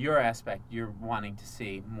 from your aspect, you're wanting to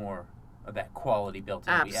see more of that quality built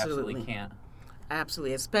in. We absolutely can't.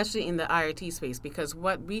 Absolutely, especially in the IRT space, because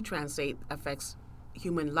what we translate affects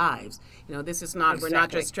human lives. This is not, Exactly. We're not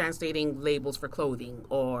just translating labels for clothing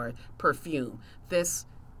or perfume. This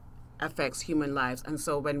affects human lives. And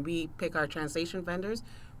so when we pick our translation vendors,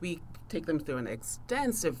 we take them through an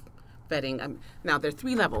extensive vetting. Now, there are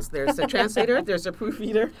 3 levels. There's a translator, there's a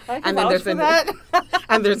proofreader, and then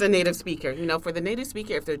there's a native speaker. For the native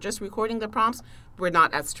speaker, if they're just recording the prompts, we're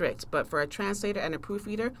not as strict. But for a translator and a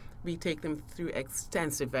proofreader, we take them through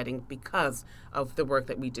extensive vetting because of the work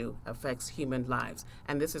that we do affects human lives.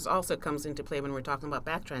 And this also comes into play when we're talking about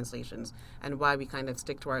back translations and why we kind of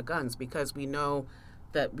stick to our guns, because we know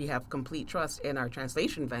that we have complete trust in our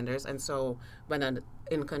translation vendors. And so when an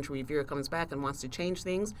in-country reviewer comes back and wants to change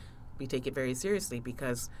things, we take it very seriously,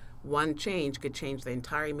 because one change could change the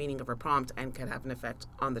entire meaning of a prompt and could have an effect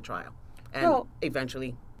on the trial and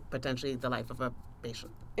eventually, potentially, the life of a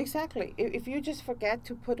patient. Exactly. If you just forget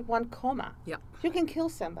to put one comma, Yeah. you can kill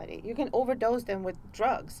somebody. You can overdose them with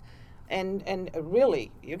drugs. And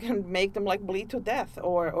really, you can make them bleed to death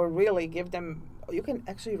or really give them, you can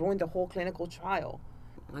actually ruin the whole clinical trial.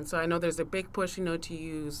 And so I know there's a big push, to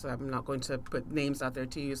use, I'm not going to put names out there,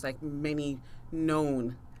 to use many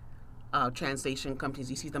known translation companies.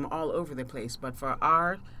 You see them all over the place. But for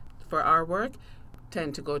our work,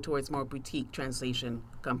 tend to go towards more boutique translation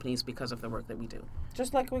companies because of the work that we do.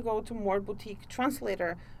 Just like we go to more boutique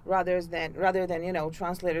translator rather than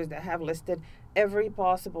translators that have listed every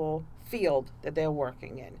possible field that they're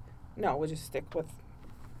working in. No, we just stick with.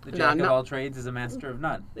 The jack of all trades is a master of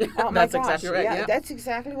none. Oh, That's my gosh. exactly right. Yeah. That's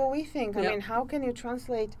exactly what we think. I Yep. mean, how can you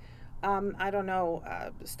translate,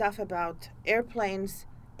 stuff about airplanes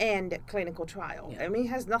and clinical trial? Yeah. I mean, it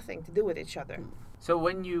has nothing to do with each other. So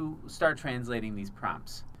when you start translating these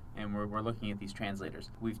prompts, and we're looking at these translators,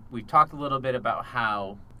 we've talked a little bit about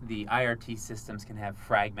how the IRT systems can have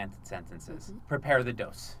fragmented sentences. Prepare the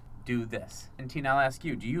dose. Do this. And Tina, I'll ask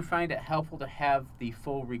you, do you find it helpful to have the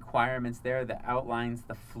full requirements there that outlines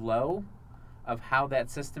the flow of how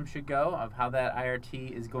that system should go, of how that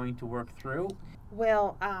IRT is going to work through?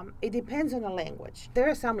 Well, it depends on the language. There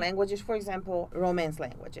are some languages, for example, Romance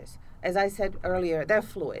languages. As I said earlier, they're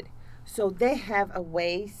fluid. So they have a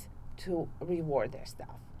ways to reward their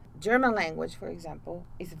stuff. German language, for example,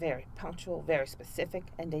 is very punctual, very specific,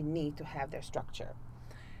 and they need to have their structure.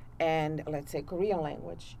 And let's say Korean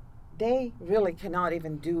language, they really cannot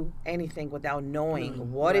even do anything without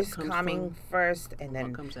knowing what is coming first and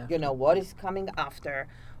then, what is coming after.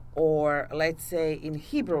 Or let's say in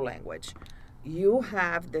Hebrew language, you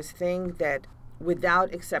have this thing that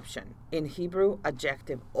without exception, in Hebrew,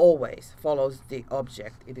 adjective always follows the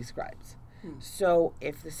object it describes. So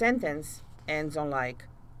if the sentence ends on like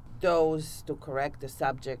those to correct the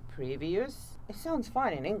subject previous, it sounds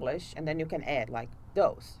fine in English, and then you can add like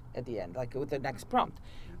those at the end, like with the next prompt.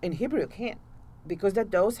 In Hebrew, you can't, because that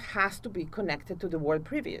those has to be connected to the word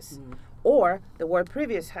previous, or the word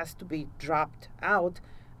previous has to be dropped out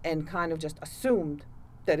and kind of just assumed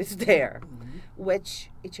that it's there,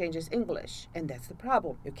 which it changes English, and that's the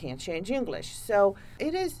problem. You can't change English. So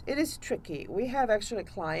it is tricky. We have actually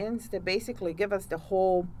clients that basically give us the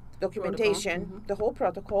whole documentation, the whole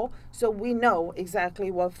protocol, so we know exactly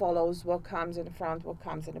what follows, what comes in the front, what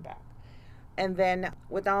comes in the back. And then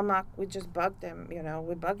with Almac, we just bug them,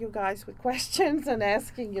 we bug you guys with questions and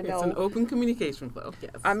asking, It's an open communication flow,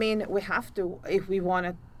 yes. I mean, we have to, if we want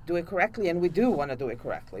to do it correctly, and we do want to do it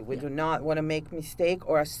correctly. We do not want to make mistake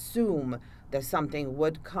or assume that something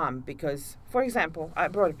would come, because, for example, I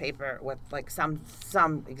brought a paper with like some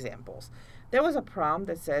examples. There was a prompt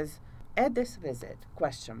that says, at this visit, ?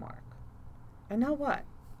 And now what?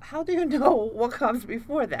 How do you know what comes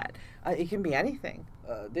before that? It can be anything.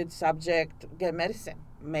 Did subject get medicine?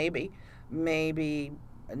 Maybe. Maybe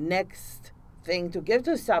next thing to give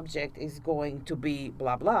to subject is going to be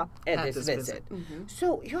blah, blah at this visit.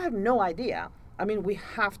 So you have no idea. I mean, we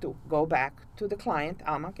have to go back to the client,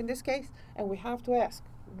 Almac in this case, and we have to ask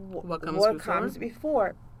what comes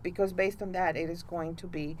before, because based on that, it is going to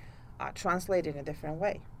be translated in a different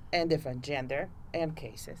way, and different gender and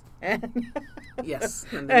cases. Yes,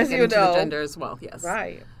 and as then you the know, gender as well, yes.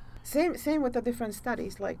 Right. Same with the different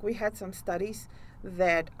studies. Like we had some studies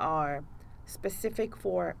that are specific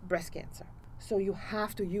for breast cancer. So you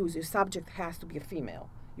have to use, your subject has to be a female.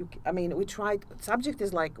 We tried, subject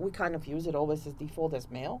is like, we kind of use it always as default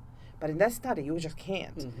as male, but in that study you just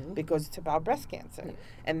can't because it's about breast cancer. Yeah.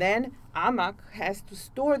 And then AMAC has to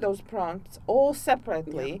store those prompts all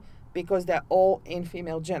separately because they're all in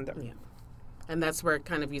female gender. Yeah. And that's where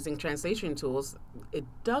kind of using translation tools, it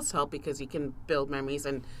does help because you can build memories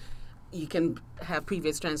and you can have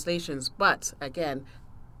previous translations. But again,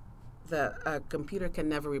 the computer can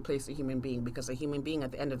never replace a human being, because a human being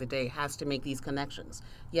at the end of the day has to make these connections.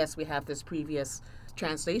 Yes, we have this previous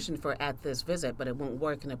translation for at this visit, but it won't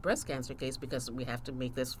work in a breast cancer case because we have to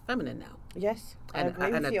make this feminine now. Yes, I and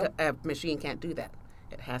agree with you. A machine can't do that.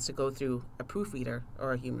 It has to go through a proofreader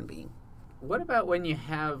or a human being. What about when you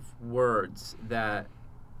have words that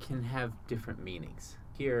can have different meanings?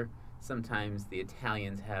 Here, sometimes the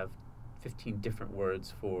Italians have 15 different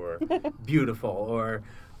words for beautiful, or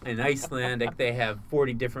in Icelandic they have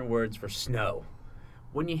 40 different words for snow.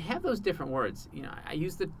 When you have those different words, I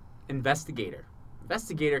use the investigator.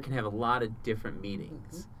 Investigator can have a lot of different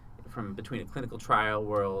meanings from between a clinical trial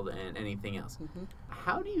world and anything else.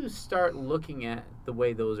 How do you start looking at the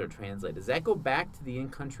way those are translated? Does that go back to the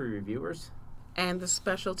in-country reviewers? And the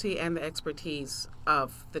specialty and the expertise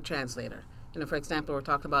of the translator. For example, we're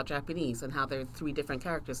talking about Japanese and how there are 3 different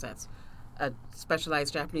character sets. A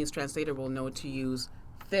specialized Japanese translator will know to use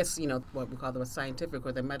this, what we call the scientific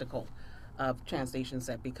or the medical translation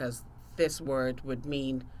set, because this word would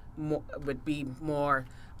be more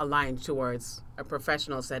aligned towards a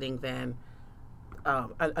professional setting than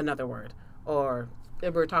another word. Or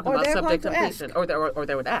if we're talking about subject and patient, or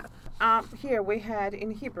they would ask. Here we had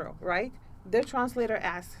in Hebrew, right? the translator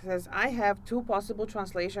says, I have two possible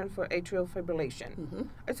translations for atrial fibrillation.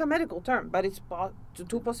 It's a medical term, but it's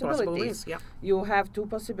two possibilities. Yeah. You have two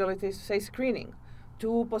possibilities to say screening,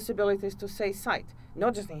 two possibilities to say sight,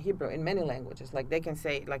 not just in Hebrew, in many languages. Like they can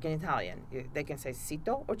say, like in Italian, they can say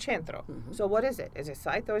sito or centro. So what is it? Is it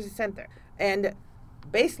sight or is it center? And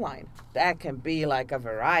baseline, that can be like a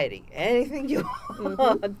variety, anything you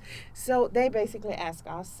want. So they basically ask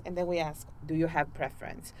us, and then we ask, do you have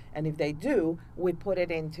preference? And if they do, we put it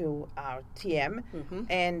into our TM,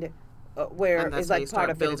 and where And that's it's how like you part start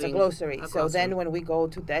of it is a building glossary. a So then glossary. when we go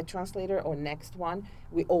to that translator or next one,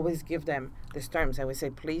 we always give them these terms, and we say,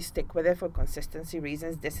 please stick with it for consistency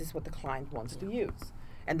reasons. This is what the client wants to use.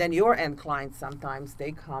 And then your end clients, sometimes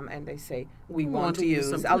they come and they say, we want to use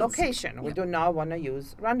something else. allocation. We Yeah. do not want to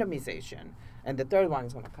use randomization. And the third one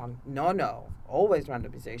is going to come, no, always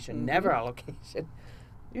randomization, never allocation.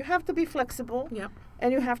 You have to be flexible, Yep.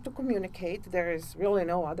 and you have to communicate. There is really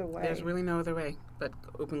no other way. There's really no other way but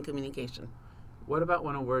open communication. What about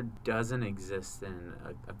when a word doesn't exist in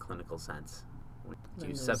a clinical sense? Do you Then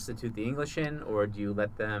there's- substitute the English in, or do you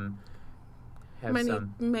let them have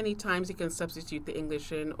some? Many times you can substitute the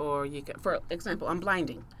English in, or you can, for example, I'm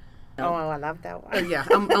blinding. Oh, I love that one. Yeah,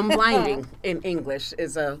 I'm blinding in English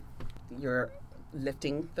is you're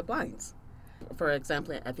lifting the blinds. For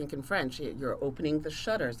example, I think in French, you're opening the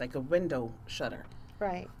shutters, like a window shutter.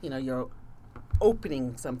 Right. You're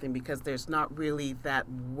opening something because there's not really that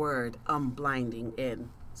word unblinding in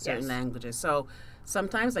certain Yes. languages. So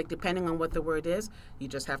sometimes, like depending on what the word is, you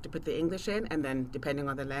just have to put the English in, and then depending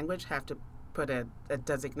on the language, have to put a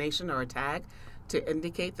designation or a tag to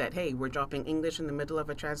indicate that, hey, we're dropping English in the middle of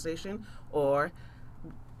a translation. Or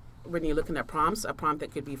when you're looking at prompts, a prompt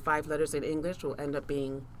that could be 5 letters in English will end up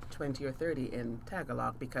being 20 or 30 in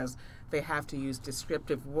Tagalog, because they have to use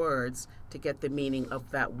descriptive words to get the meaning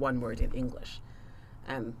of that one word in English.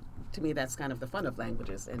 And to me, that's kind of the fun of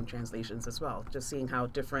languages and translations as well, just seeing how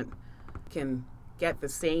different can get the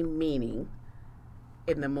same meaning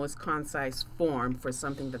in the most concise form for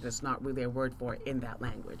something that there's not really a word for in that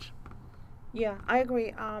language. Yeah, I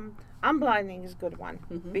agree. Unblinding is a good one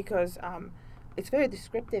Mm-hmm. because it's very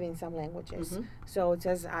descriptive in some languages. So it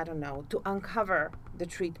says, I don't know, to uncover the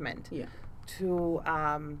treatment. Yeah. To,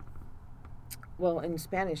 well, in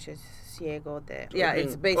Spanish it's ciego de. Yeah,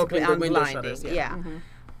 it's Opening- basically opening the window unblinding. shutters, Yeah.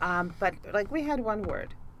 yeah. But like we had one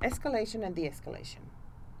word, escalation and de-escalation.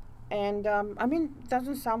 And I mean,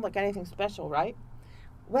 doesn't sound like anything special, right?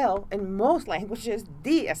 Well, in most languages,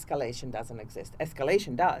 de-escalation doesn't exist.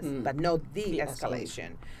 Escalation does, but no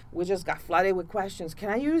de-escalation. We just got flooded with questions. Can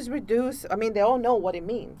I use reduce? I mean, they all know what it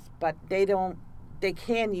means, but they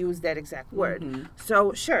can use that exact word.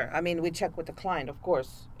 So sure, I mean, we check with the client, of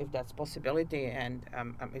course, if that's a possibility, and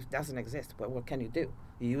if it doesn't exist, but what can you do?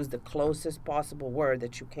 You use the closest possible word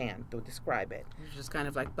that you can to describe it. It's just kind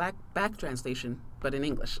of like back translation, but in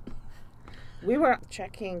English. We were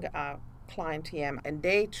checking client TM, and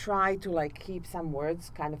they try to like keep some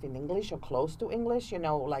words kind of in English or close to English,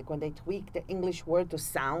 like when they tweak the English word to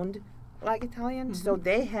sound like Italian. So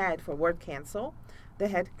they had, for word cancel, they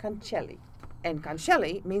had cancelli. And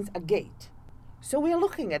cancelli means a gate. So we're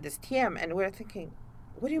looking at this TM and we're thinking,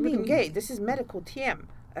 what do you mean gate? This is medical TM.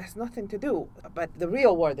 It has nothing to do. But the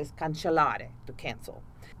real word is cancellare, to cancel.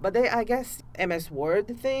 But they, I guess, MS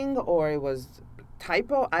Word thing, or it was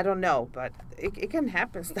typo, I don't know, but it can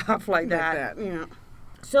happen, stuff like that. Yeah.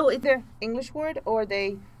 So either English word, or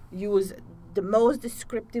they use the most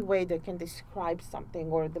descriptive way they can describe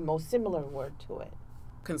something, or the most similar word to it.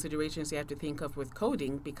 Considerations you have to think of with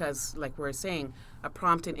coding, because like we're saying, a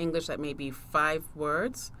prompt in English that may be 5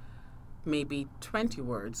 words, maybe 20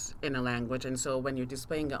 words in a language. And so when you're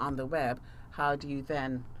displaying it on the web, how do you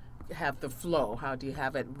then have the flow? How do you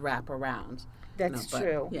have it wrap around? That's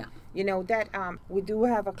true. Yeah. You know that we do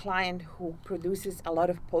have a client who produces a lot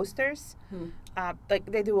of posters. Like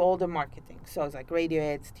they do all the marketing, so it's like radio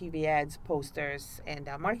ads, TV ads, posters, and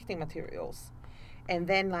marketing materials. And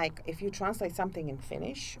then, like, if you translate something in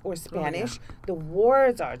Finnish or Spanish, the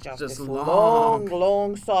words are just this long.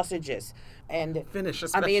 long sausages. And Finnish I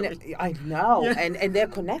especially. mean, I know, and they're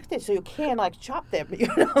connected, so you can't like chop them,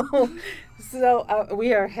 So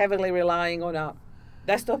we are heavily relying on a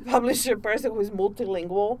desktop publisher person who's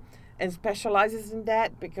multilingual and specializes in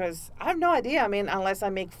that, because I have no idea. I mean, unless I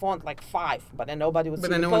make font like 5, but then nobody would see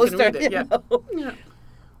then the no one can poster. read it, you yeah. know? Yeah.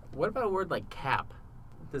 What about a word like cap?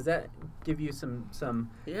 Does that give you some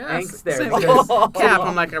Yes. angst there? Same Because- with cap.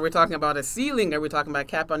 I'm like, are we talking about a ceiling? Are we talking about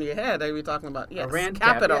cap on your head? Are we talking about RAND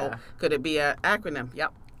cap, capital? yeah. Could it be an acronym?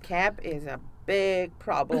 Yep. CAP is a big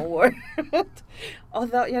problem word.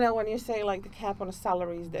 Although, when you say like the cap on a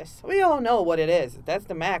salary is this, we all know what it is. That's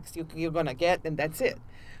the max you're going to get, and that's it.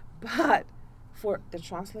 But for the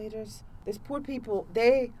translators, these poor people,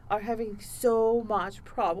 they are having so much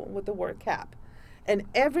problem with the word cap. In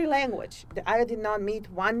every language, I did not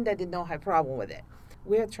meet one that did not have problem with it.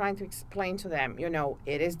 We are trying to explain to them,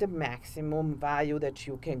 it is the maximum value that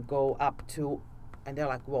you can go up to. And they're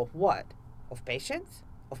like, well, what? Of patients?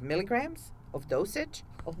 Of milligrams? Of dosage?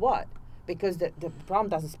 Of what? Because the problem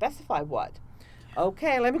doesn't specify what.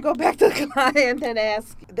 Okay, let me go back to the client and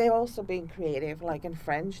ask. They're also being creative. Like in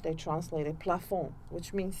French, they translated plafond,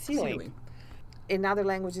 which means ceiling. In other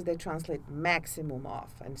languages, they translate maximum of.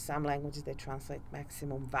 In some languages, they translate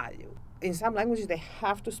maximum value. In some languages, they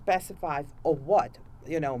have to specify of what,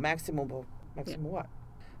 maximum of maximum what.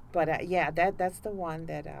 But that's the one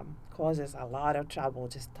that causes a lot of trouble.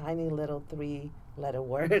 Just tiny little 3-letter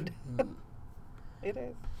word. It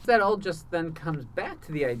is. That all just then comes back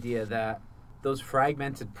to the idea that those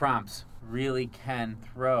fragmented prompts really can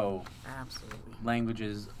throw Absolutely.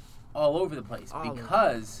 languages all over the place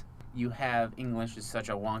because you have English is such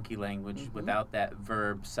a wonky language without that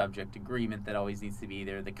verb-subject agreement that always needs to be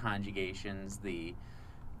there, the conjugations, the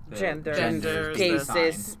genders,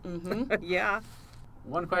 cases. Yeah.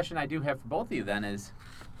 One question I do have for both of you then is,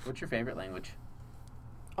 what's your favorite language?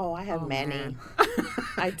 Oh, I have many.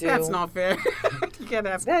 I do. That's not fair. You can't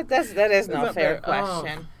ask. That is not a fair fair?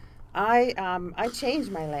 question. I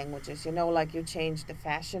changed my languages. Like you change the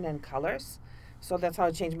fashion and colors. So that's how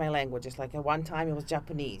I changed my languages. Like at one time it was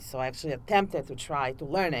Japanese. So I actually attempted to try to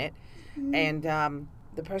learn it. And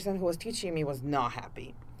the person who was teaching me was not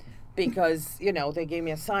happy. Because, they gave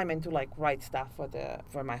me assignment to write stuff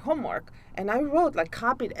for my homework. And I wrote,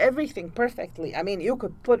 copied everything perfectly. I mean, you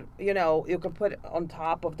could put on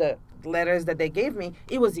top of the letters that they gave me,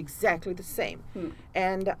 it was exactly the same.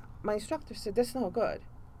 And my instructor said, that's not good.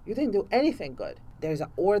 You didn't do anything good. There's an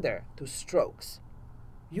order to strokes.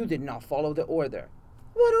 You did not follow the order.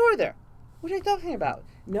 What order? What are you talking about?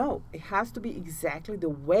 No, it has to be exactly the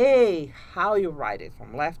way how you write it,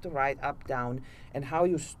 from left to right, up, down, and how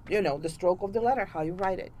the stroke of the letter, how you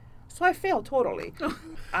write it. So I failed totally.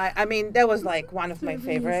 I mean, that was one of my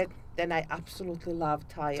favorite. Then I absolutely love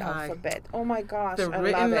Thai alphabet. Oh my gosh, the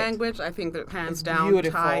written language, I think that hands down,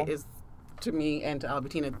 beautiful. Thai is, to me and to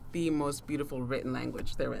Albertina, the most beautiful written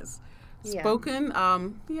language there is. Yeah. Spoken,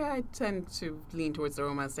 I tend to lean towards the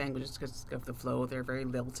Romance languages because of the flow. They're very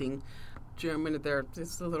lilting. German, they're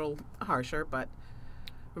just a little harsher, but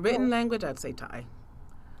written language, I'd say Thai.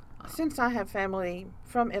 Since I have family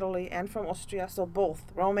from Italy and from Austria, so both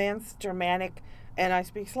Romance, Germanic, and I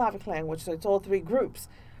speak Slavic language, so it's all three groups.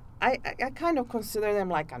 I kind of consider them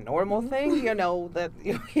like a normal thing, that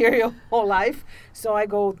you hear your whole life. So I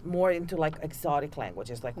go more into exotic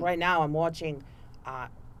languages. Like right now I'm watching on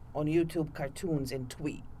YouTube cartoons in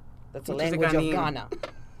Twi. That's a language of Ghana.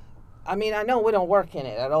 I mean, I know we don't work in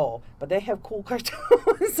it at all, but they have cool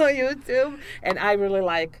cartoons on YouTube. And I really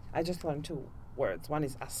I just learned 2 words. One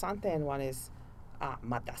is asante and one is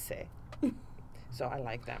matase. So I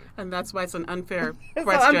like them. And that's why it's an unfair So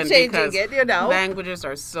question I'm changing because it, languages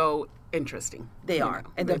are so interesting. They are,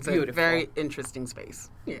 and they're it's beautiful. A very interesting space.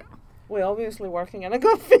 Yeah. We're obviously working in a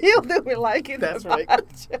good field and we like it. That's right.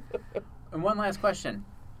 And one last question.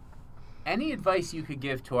 Any advice you could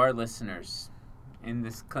give to our listeners in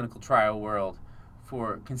this clinical trial world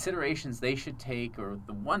for considerations they should take, or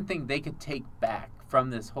the one thing they could take back from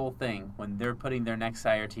this whole thing when they're putting their next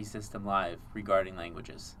IRT system live regarding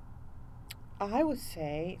languages? I would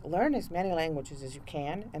say learn as many languages as you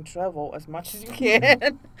can and travel as much as you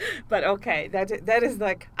can. But okay, that is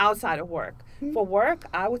outside of work. For work,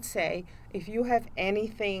 I would say if you have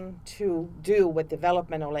anything to do with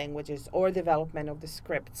development of languages or development of the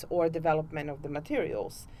scripts or development of the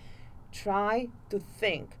materials, try to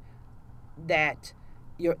think that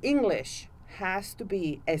your English has to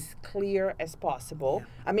be as clear as possible.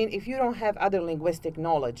 Yeah. I mean, if you don't have other linguistic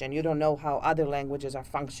knowledge and you don't know how other languages are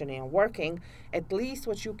functioning and working, at least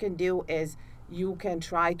what you can do is you can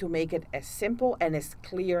try to make it as simple and as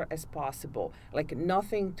clear as possible.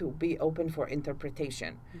 Nothing to be open for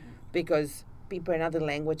interpretation. Because people in other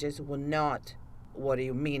languages will not, what are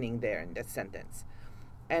you meaning there in that sentence?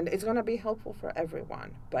 And it's going to be helpful for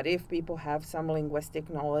everyone. But if people have some linguistic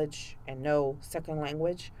knowledge and know second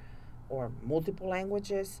language or multiple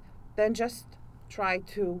languages, then just try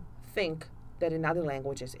to think that in other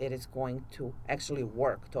languages it is going to actually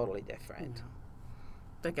work totally different.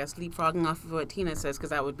 I guess leapfrogging off of what Tina says,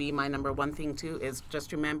 because that would be my number one thing too, is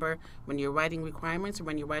just remember when you're writing requirements or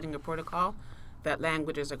when you're writing a protocol, that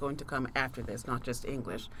languages are going to come after this, not just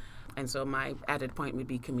English. And so my added point would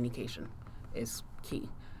be communication is key.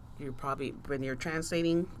 You're probably, when you're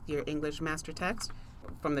translating your English master text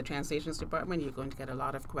from the translations department, you're going to get a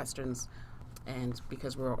lot of questions. And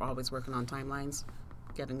because we're always working on timelines,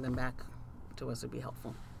 getting them back to us would be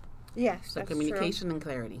helpful. Yes, So that's communication true. and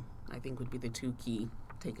clarity, I think, would be the two key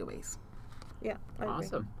takeaways. Yeah, I agree.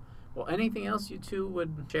 Awesome. Well, anything else you two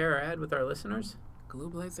would share or add with our listeners?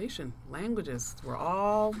 Globalization, languages. We're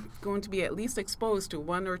all going to be at least exposed to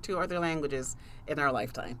one or two other languages in our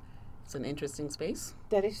lifetime. It's an interesting space.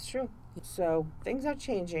 That is true. So things are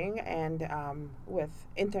changing, and with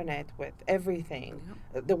internet, with everything,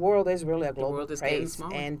 the world is really a global world is getting place.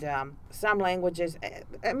 smaller. And some languages,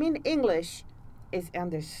 I mean, English is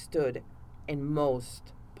understood in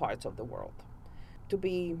most parts of the world. To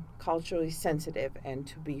be culturally sensitive and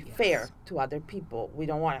to be fair to other people, we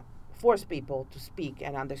don't want to force people to speak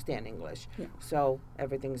and understand English. Yeah. So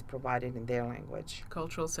everything is provided in their language.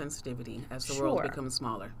 Cultural sensitivity as the world Sure. becomes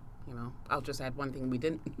smaller. You know, I'll just add one thing we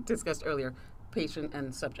didn't discuss earlier: patient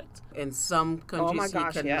and subject. In some countries, my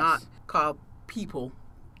gosh, you cannot yes. call people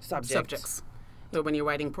Subjects. So when you're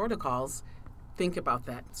writing protocols, think about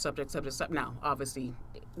that subject. Now, obviously,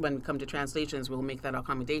 when we come to translations, we'll make that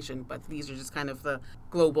accommodation. But these are just kind of the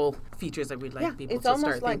global features that we'd like people it's to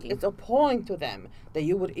almost start like thinking. it's appalling to them that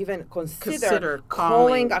you would even consider Consider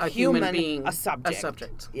calling a human human being a subject. a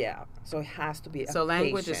subject. Yeah, so it has to be. So a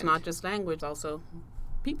language is patient. not just language; also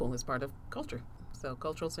people is part of culture. So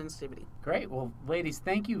cultural sensitivity. Great. Well, ladies,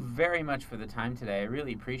 thank you very much for the time today. I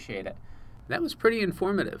really appreciate it. That was pretty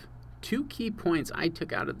informative. Two key points I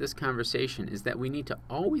took out of this conversation is that we need to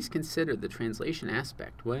always consider the translation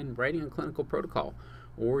aspect when writing a clinical protocol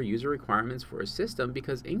or user requirements for a system,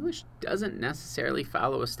 because English doesn't necessarily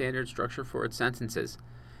follow a standard structure for its sentences.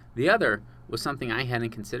 The other was something I hadn't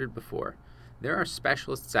considered before. There are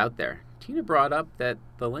specialists out there. Tina brought up that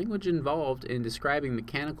the language involved in describing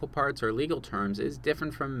mechanical parts or legal terms is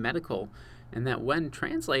different from medical, and that when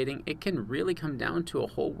translating, it can really come down to a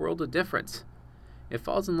whole world of difference. It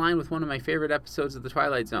falls in line with one of my favorite episodes of The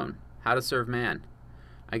Twilight Zone, How to Serve Man.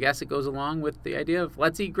 I guess it goes along with the idea of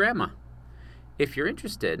let's eat grandma. If you're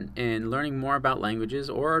interested in learning more about languages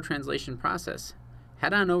or our translation process,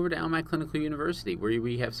 head on over to LMAC Clinical University, where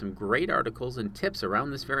we have some great articles and tips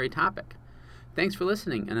around this very topic. Thanks for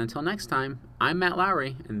listening, and until next time, I'm Matt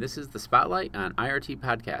Lowry, and this is the Spotlight on IRT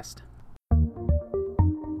Podcast.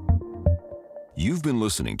 You've been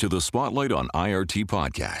listening to the Spotlight on IRT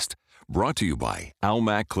Podcast, brought to you by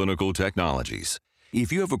Almac Clinical Technologies.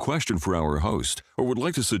 If you have a question for our host or would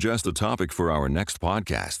like to suggest a topic for our next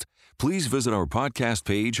podcast, please visit our podcast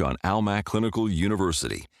page on Almac Clinical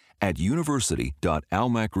University at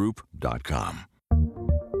university.almacgroup.com.